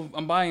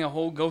buying a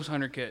whole ghost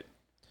hunter kit.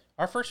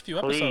 Our first few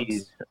episodes.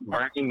 Please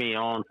bring me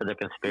on for the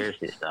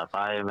conspiracy stuff.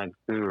 I am a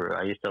guru.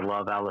 I used to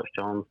love Alex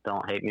Jones.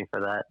 Don't hate me for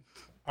that.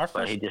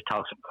 But he just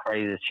talks some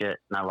crazy shit,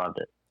 and I loved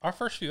it. Our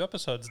first few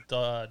episodes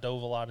dove a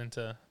lot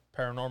into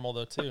paranormal,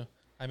 though, too.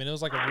 I mean, it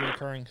was like a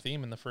recurring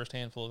theme in the first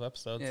handful of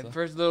episodes. Yeah, the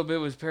first little bit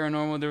was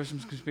paranormal. There was some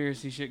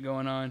conspiracy shit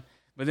going on.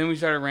 But then we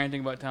started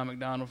ranting about Tom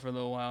McDonald for a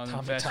little while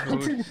and fast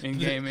food and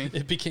gaming.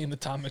 It became the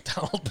Tom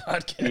McDonald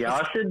podcast.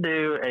 Y'all should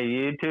do a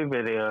YouTube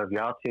video of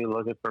y'all two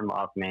looking for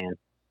Mothman.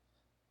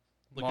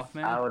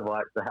 Mothman? I would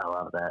watch the hell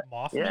out of that.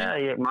 Mothman?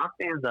 Yeah,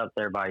 Mothman's up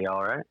there by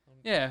y'all, right?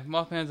 Yeah,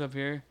 Mothman's up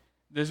here.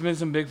 There's been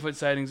some Bigfoot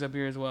sightings up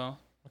here as well.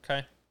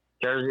 Okay.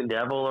 Jersey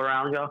Devil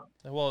around y'all?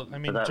 Well, I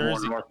mean,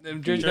 Jersey.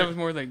 Jersey Devil's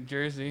more like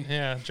Jersey.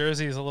 Yeah,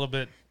 Jersey is a little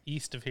bit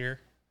east of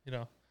here,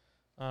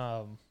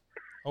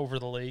 over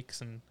the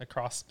lakes and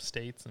across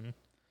states. And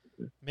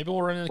Maybe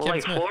we'll run into Well,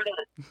 Kevin like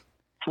Smith.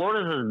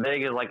 Florida's as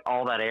big as like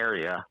all that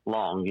area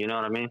long. You know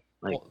what I mean?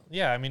 Like, Well,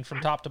 yeah, I mean from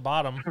top to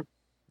bottom,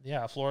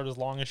 yeah, Florida's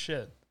long as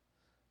shit.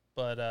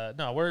 But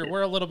no,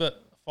 we're a little bit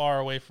far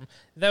away from.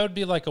 That would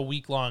be like a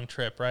week-long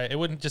trip, right? It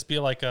wouldn't just be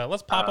like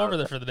let's pop over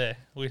there for the day.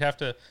 We'd have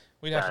to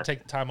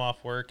take the time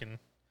off work and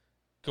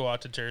go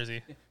out to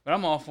Jersey. But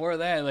I'm all for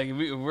that. Like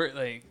we're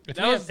like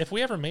If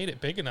we ever made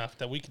it big enough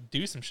that we could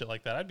do some shit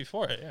like that, I'd be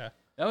for it. Yeah.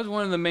 that was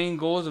one of the main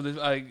goals of this.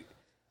 Like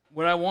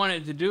what I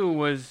wanted to do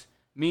was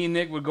me and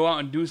Nick would go out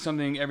and do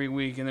something every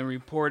week and then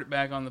report it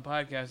back on the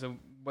podcast of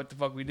what the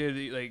fuck we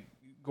did. Like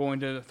going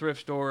to the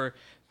thrift store,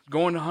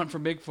 going to hunt for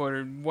Bigfoot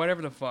or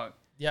whatever the fuck.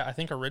 Yeah, I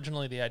think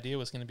originally the idea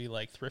was going to be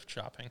like thrift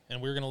shopping,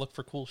 and we were going to look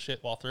for cool shit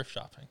while thrift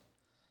shopping.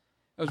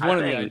 That was one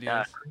of the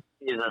ideas.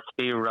 Is a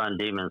speed run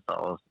Demon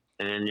Souls,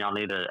 and then y'all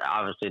need to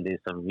obviously do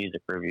some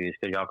music reviews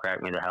because y'all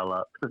crack me the hell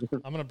up.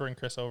 I'm going to bring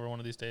Chris over one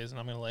of these days, and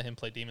I'm going to let him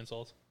play Demon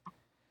Souls.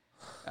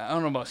 I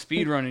don't know about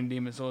speed running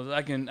Demon Souls.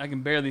 I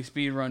can barely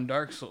speed run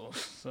Dark Souls.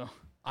 So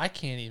I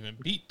can't even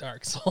beat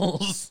Dark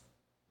Souls.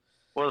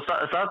 Well,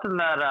 something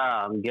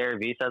that Gary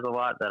Vee says a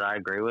lot that I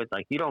agree with,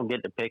 like, you don't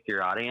get to pick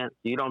your audience.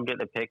 You don't get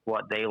to pick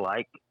what they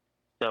like.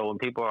 So when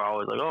people are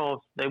always like,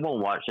 oh, they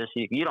won't watch this,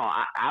 you don't.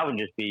 I would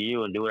just be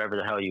you and do whatever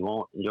the hell you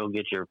want, and you'll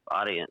get your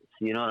audience.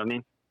 You know what I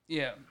mean?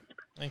 yeah,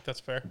 I think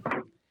that's fair.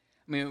 I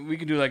mean we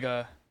could do like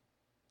a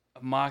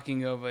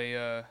mocking of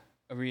a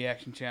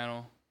reaction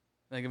channel,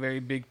 like a very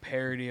big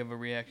parody of a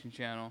reaction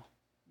channel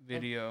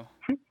video.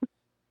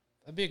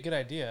 That'd be a good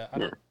idea.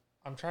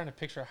 I'm trying to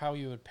picture how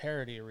you would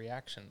parody a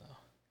reaction, though.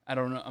 I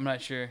don't know. I'm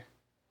not sure.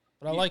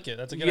 But I like it.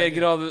 That's a good idea. idea.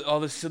 Get all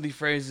the silly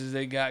phrases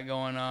they got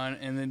going on,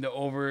 and then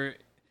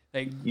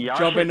Y'all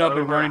jumping up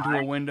and running to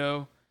a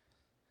window.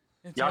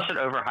 Y'all should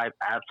overhype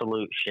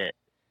absolute shit.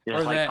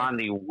 Just like find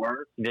the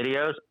worst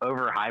videos,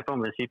 overhype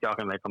them, and see if y'all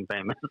can make them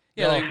famous.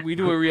 Yeah, like we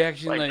do a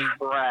reaction like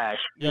trash.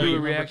 We do a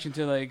reaction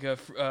to like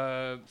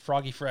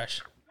Froggy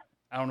Fresh.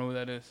 I don't know who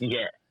that is.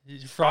 Yeah.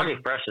 Froggy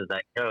Fresh is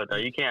that good though.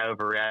 You can't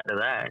overreact to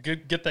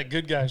that. Get that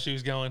good guy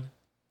shoes going.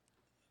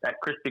 That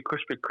crispy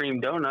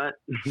cream donut.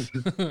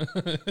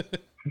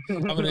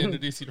 I'm gonna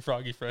introduce you to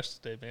Froggy Fresh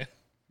today, man.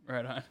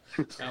 Right on.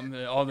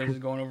 All this is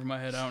going over my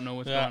head. I don't know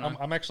what's going on.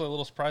 I'm actually a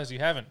little surprised you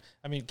haven't.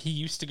 I mean, he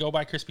used to go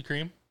by Krispy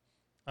Kreme,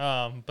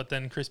 but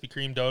then Krispy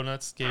Kreme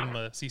Donuts gave him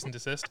a cease and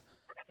desist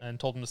and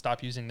told him to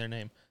stop using their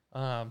name.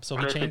 So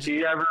he changed.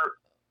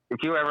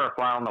 If you ever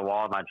fly on the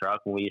wall of my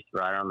truck when we used to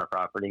ride on the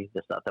property,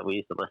 the stuff that we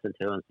used to listen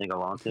to and sing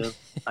along to,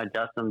 like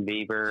Justin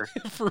Bieber,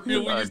 for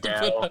real,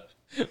 Adele.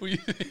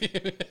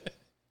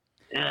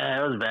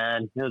 Yeah, it was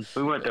bad.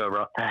 We went through a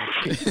rough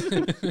patch.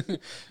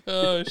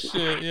 Oh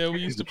shit! Yeah, we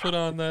used to put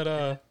on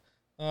that.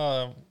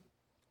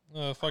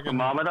 Fucking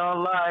Mama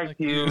don't like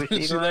you.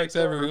 She likes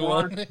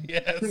everyone.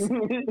 Yes.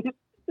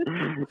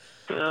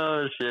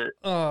 Oh shit.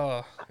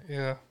 Oh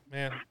yeah,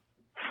 man.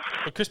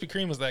 But Krispy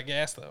Kreme was that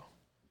gas though.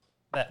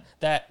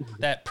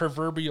 That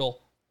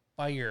proverbial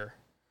fire.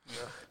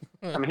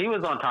 I mean, he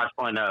was on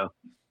Tosh.0.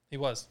 He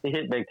was. He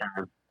hit big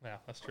time. Yeah,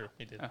 that's true.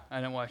 He did. I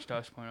didn't watch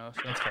Tosh.0.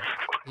 So. That's fair.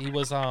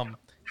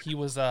 He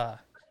was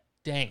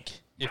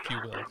dank, if you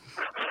will.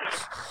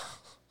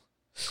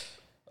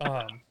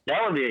 That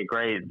would be a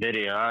great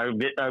video,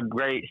 a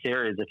great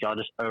series if y'all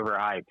just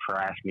overhype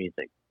trash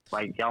music.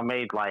 Like y'all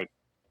made like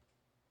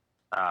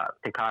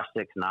Tekashi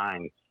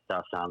 6ix9ine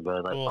stuff sound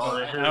good. Like,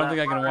 I don't think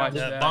I can watch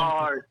that.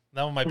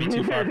 That one might be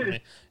too far for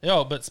me.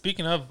 Yo, but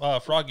speaking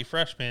of Froggy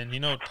Fresh, man, you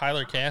know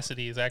Tyler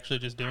Cassidy is actually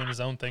just doing his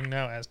own thing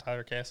now as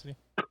Tyler Cassidy.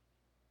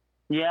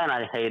 Yeah, and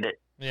I hate it.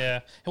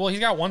 Yeah. Well, he's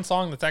got one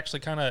song that's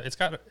actually kind of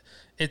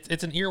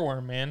it's an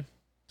earworm, man.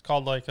 It's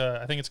called like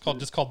I think it's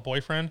called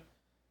Boyfriend.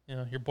 You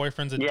know, your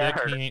boyfriend's a dick.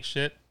 He ain't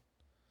shit.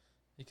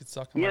 He could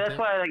suck him. Yeah, that's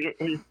why like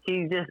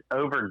he just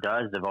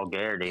overdoes the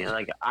vulgarity.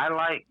 Like I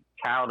like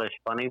childish,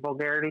 funny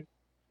vulgarity.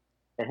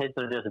 And his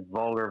are just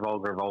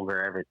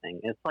vulgar everything.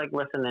 It's like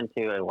listening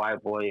to a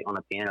white boy on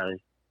a piano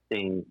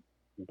sing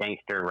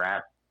gangster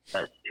rap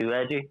that's too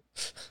edgy.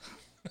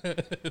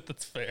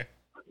 That's fair.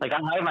 Like, I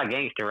like my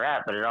gangster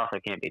rap, but it also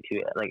can't be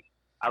too, like,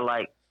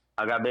 I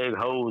got big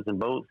hoes and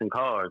boats and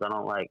cars. I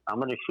don't like, I'm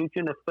going to shoot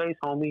you in the face,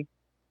 homie,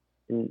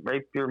 and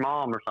rape your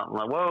mom or something.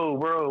 Like, whoa,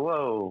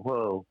 bro,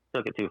 whoa.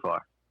 Took it too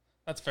far.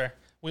 That's fair.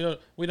 We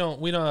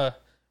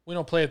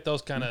don't play at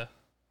those kind of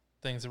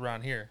things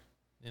around here.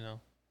 You know,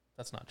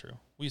 that's not true.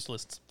 We used to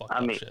listen to fucked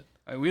up shit.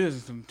 We listen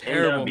to some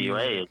terrible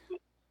music.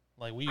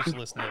 Like, we used to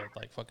listen to,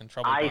 like, fucking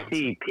Trouble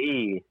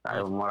ICP,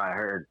 from what I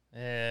heard.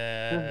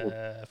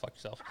 Yeah, fuck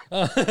yourself.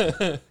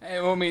 Hey,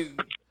 well, I mean,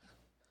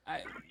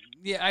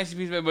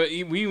 ICP's bad, but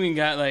we even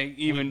got, like,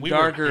 even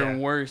darker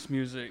and worse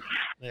music.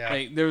 Yeah.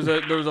 Like, there was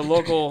a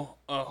local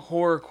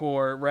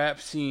horrorcore rap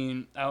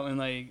scene out in,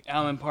 like,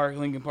 Allen Park,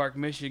 Lincoln Park,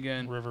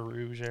 Michigan. River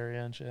Rouge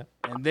area and shit.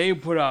 And they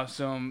put out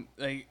some,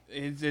 like,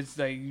 it's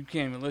like, you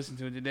can't even listen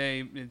to it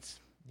today.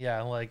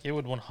 Yeah, like, it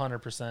would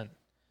 100%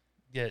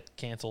 get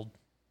canceled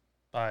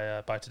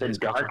by today's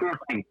culture.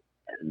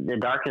 The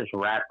darkest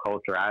rap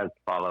culture I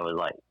follow is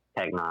like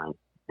Tech Nine.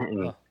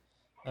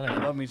 I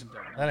love me some Doug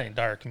Martin. That ain't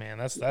dark, man.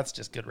 That's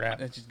just good rap.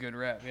 That's just good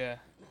rap, yeah.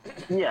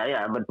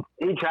 Yeah, but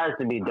he tries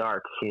to be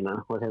dark,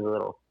 with his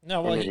little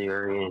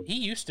he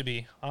used to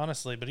be,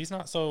 honestly, but he's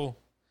not so.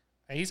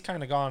 He's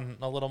kind of gone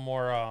a little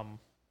more.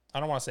 I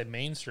don't want to say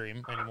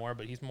mainstream anymore,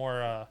 but he's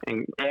more.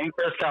 And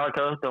Chris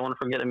Calico, don't want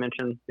to forget to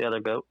mention the other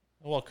goat.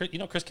 Well,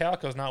 Chris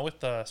Calico's not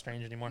with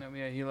Strange anymore. No,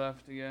 yeah, he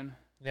left again.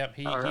 Yep,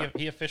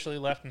 he officially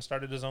left and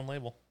started his own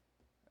label.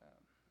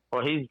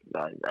 Well, he's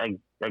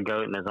a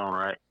goat in his own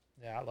right.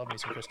 Yeah, I love me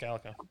some Chris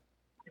Calico.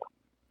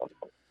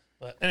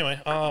 But anyway,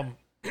 well,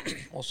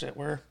 shit,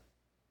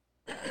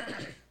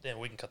 damn,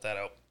 we can cut that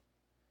out.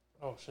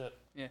 Oh shit.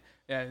 Yeah.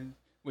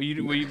 What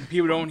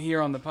people don't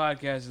hear on the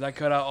podcast is I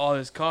cut out all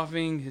his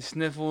coughing, his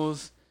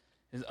sniffles,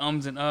 his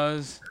ums and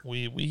uhs.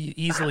 We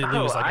easily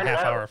lose like a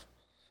half hour.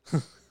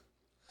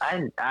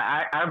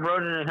 I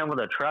rode into him with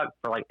a truck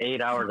for like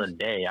 8 hours a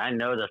day. I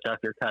know the stuff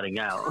you're cutting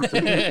out.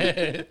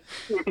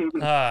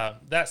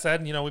 That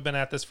said, we've been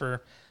at this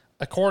for,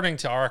 according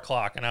to our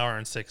clock, an hour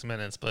and 6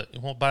 minutes. But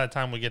by the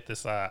time we get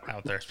this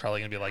out there, it's probably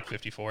gonna be like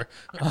 54.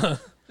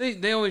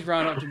 They always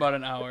round up to about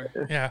an hour.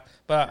 Yeah,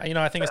 but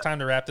I think it's time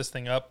to wrap this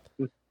thing up.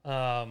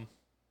 I'm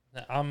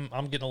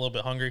getting a little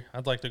bit hungry.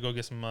 I'd like to go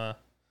get some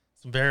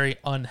very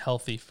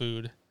unhealthy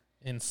food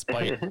in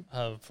spite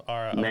of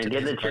our. Man,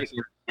 get the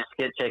chicken. Just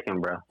get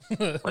chicken, bro.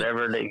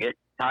 Whatever they get,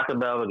 Taco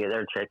Bell will get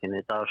their chicken.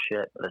 It's all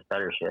shit, but it's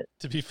better shit.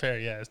 To be fair,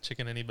 yeah, is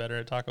chicken any better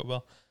at Taco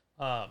Bell?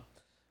 But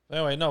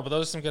anyway, no, but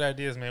those are some good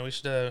ideas, man. We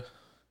should,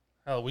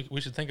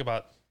 we should think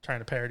about trying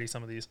to parody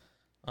some of these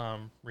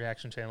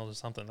reaction channels or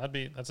something.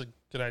 That's a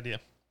good idea.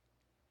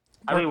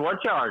 I mean,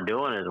 what y'all are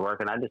doing is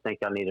working. I just think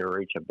y'all need to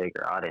reach a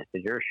bigger audience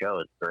because your show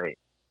is great.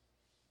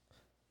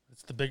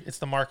 It's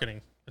the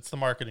marketing. It's the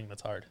marketing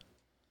that's hard.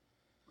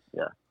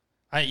 Yeah.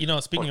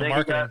 Speaking of marketing.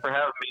 Thank you guys for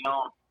having me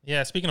on.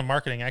 Yeah, speaking of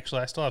marketing,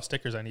 actually, I still have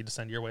stickers I need to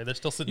send your way. They're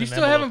still sitting in an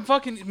envelope. You still haven't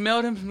fucking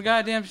mailed him some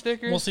goddamn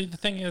stickers? Well, see, the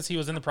thing is, he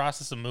was in the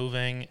process of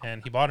moving,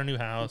 and he bought a new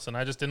house, and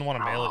I just didn't want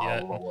to mail it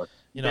yet. And,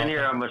 been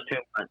here almost 2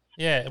 months.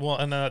 Yeah, well,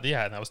 and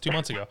that was 2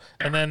 months ago.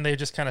 And then they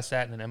just kind of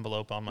sat in an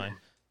envelope on my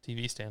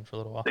TV stand for a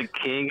little while. The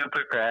king of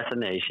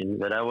procrastination,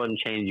 but I wouldn't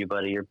change you,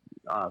 buddy. You're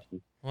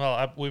awesome.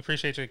 Well, we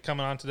appreciate you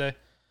coming on today.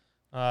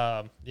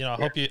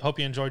 Hope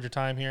you enjoyed your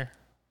time here.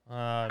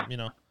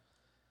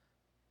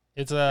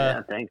 It's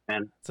thanks,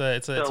 man.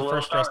 It's a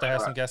first for us to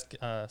have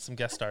some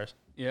guest stars.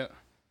 Yeah.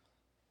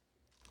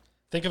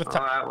 Think of all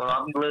right. Well,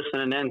 I'll be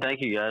listening in. Thank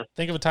you, guys.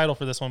 Think of a title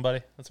for this one,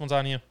 buddy. This one's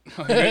on you.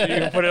 You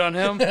gonna put it on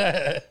him?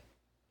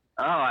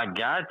 Oh, I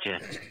got you.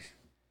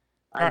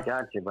 I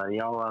got you, buddy.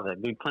 Y'all love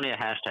it. Be plenty of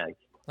hashtags.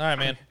 All right,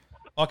 man.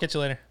 I'll catch you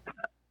later.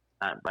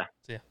 All right, bye.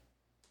 See ya.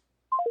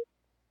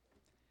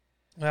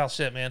 Well,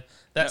 shit, man.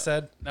 That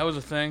said, that was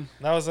a thing.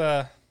 That was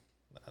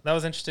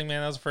interesting,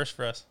 man. That was a first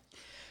for us.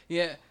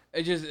 Yeah,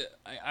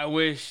 I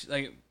wish,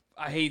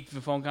 I hate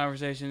the phone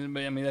conversations,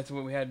 but I mean that's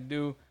what we had to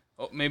do.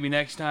 Maybe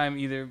next time,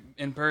 either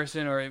in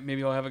person or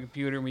maybe I'll have a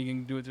computer and we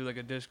can do it through like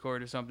a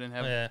Discord or something and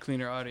have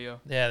cleaner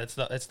audio. Yeah, it's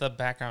the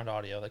background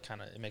audio that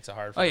kind of makes it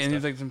hard for and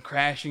there's like some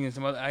crashing and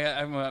some other.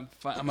 I'm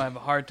gonna have a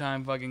hard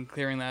time fucking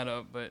clearing that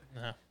up, but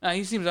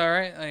he seems all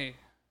right.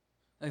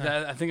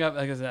 I think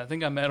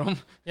I met him.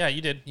 Yeah,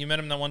 you did. You met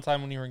him that one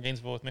time when you were in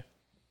Gainesville with me.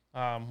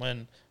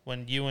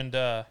 When you and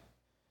the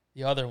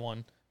other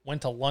one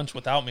went to lunch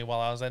without me while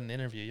I was at an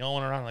interview. Y'all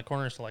went around the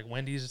corners to like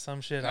Wendy's or some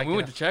shit. We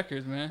went to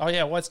Checkers, man. Oh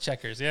yeah, what's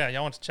Checkers? Yeah,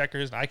 y'all went to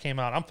Checkers and I came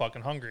out. I'm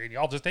fucking hungry. And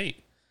y'all just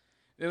ate.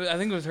 I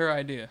think it was her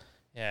idea.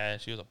 Yeah,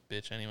 she was a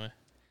bitch anyway.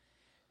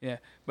 Yeah,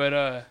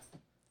 but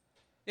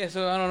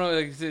so I don't know.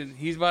 Like I said,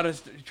 he's about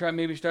to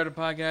maybe start a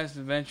podcast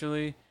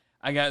eventually.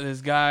 I got this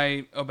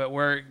guy up at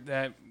work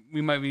that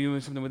we might be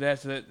doing something with that.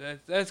 So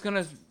that's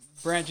gonna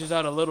branches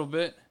out a little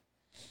bit.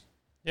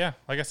 Yeah,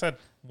 like I said,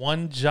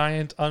 one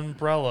giant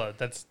umbrella.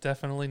 That's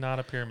definitely not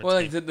a pyramid. Well,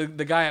 like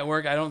the guy at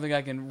work, I don't think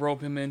I can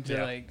rope him into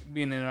like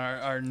being in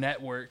our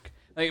network.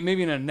 Like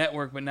maybe in a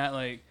network, but not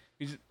like.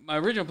 My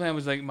original plan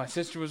was like my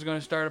sister was going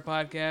to start a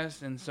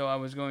podcast, and so I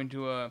was going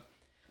to, I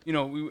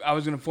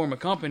was going to form a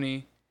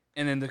company,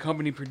 and then the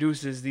company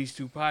produces these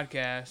two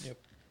podcasts,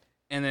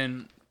 and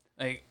then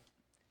like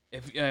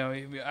if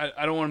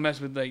I don't want to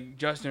mess with like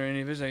Justin or any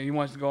of his. Like, he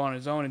wants to go on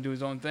his own and do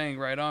his own thing,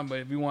 right on.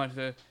 But if he wants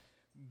to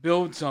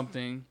build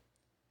something,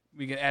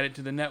 we can add it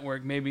to the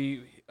network.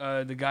 Maybe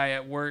the guy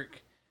at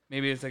work,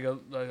 maybe it's like a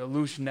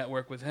loose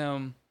network with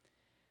him.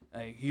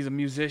 Like he's a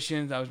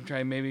musician. I was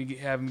trying to maybe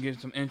have him get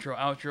some intro,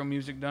 outro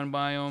music done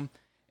by him,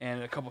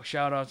 and a couple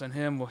shout outs on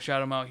him. We'll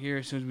shout him out here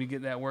as soon as we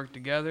get that work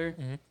together,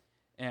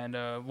 and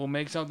we'll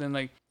make something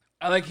like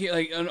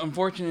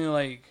unfortunately,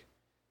 like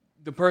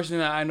the person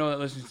that I know that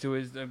listens to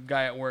is the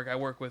guy at work. I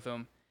work with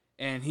him,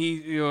 and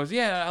he goes,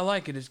 "Yeah, I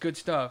like it. It's good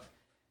stuff."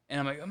 And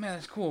I'm like, "Oh man,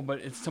 that's cool," but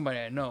it's somebody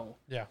I know.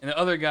 Yeah. And the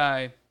other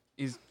guy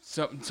is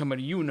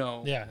somebody you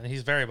know. Yeah, and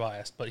he's very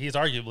biased, but he's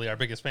arguably our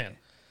biggest fan.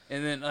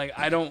 And then, like,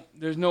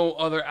 there's no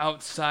other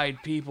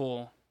outside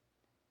people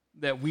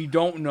that we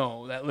don't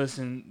know that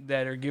listen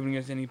that are giving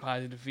us any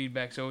positive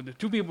feedback. So the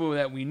two people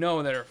that we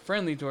know that are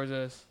friendly towards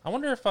us. I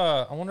wonder if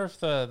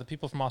the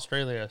people from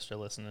Australia are still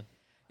listening.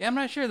 Yeah, I'm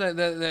not sure that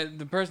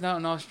the person out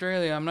in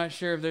Australia, I'm not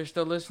sure if they're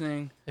still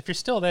listening. If you're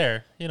still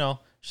there,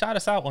 shout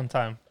us out one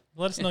time.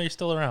 Let us know you're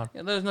still around.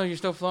 Yeah, let us know you're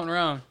still floating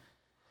around.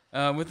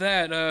 With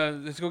that,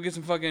 let's go get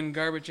some fucking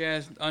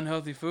garbage-ass,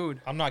 unhealthy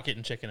food. I'm not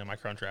getting chicken in my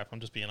crunch wrap.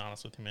 I'm just being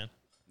honest with you, man.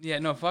 Yeah,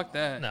 no, fuck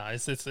that. No,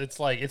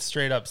 it's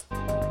straight up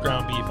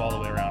ground beef all the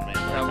way around, man.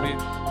 Ground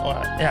beef.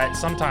 Yeah,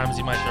 sometimes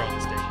you might throw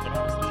in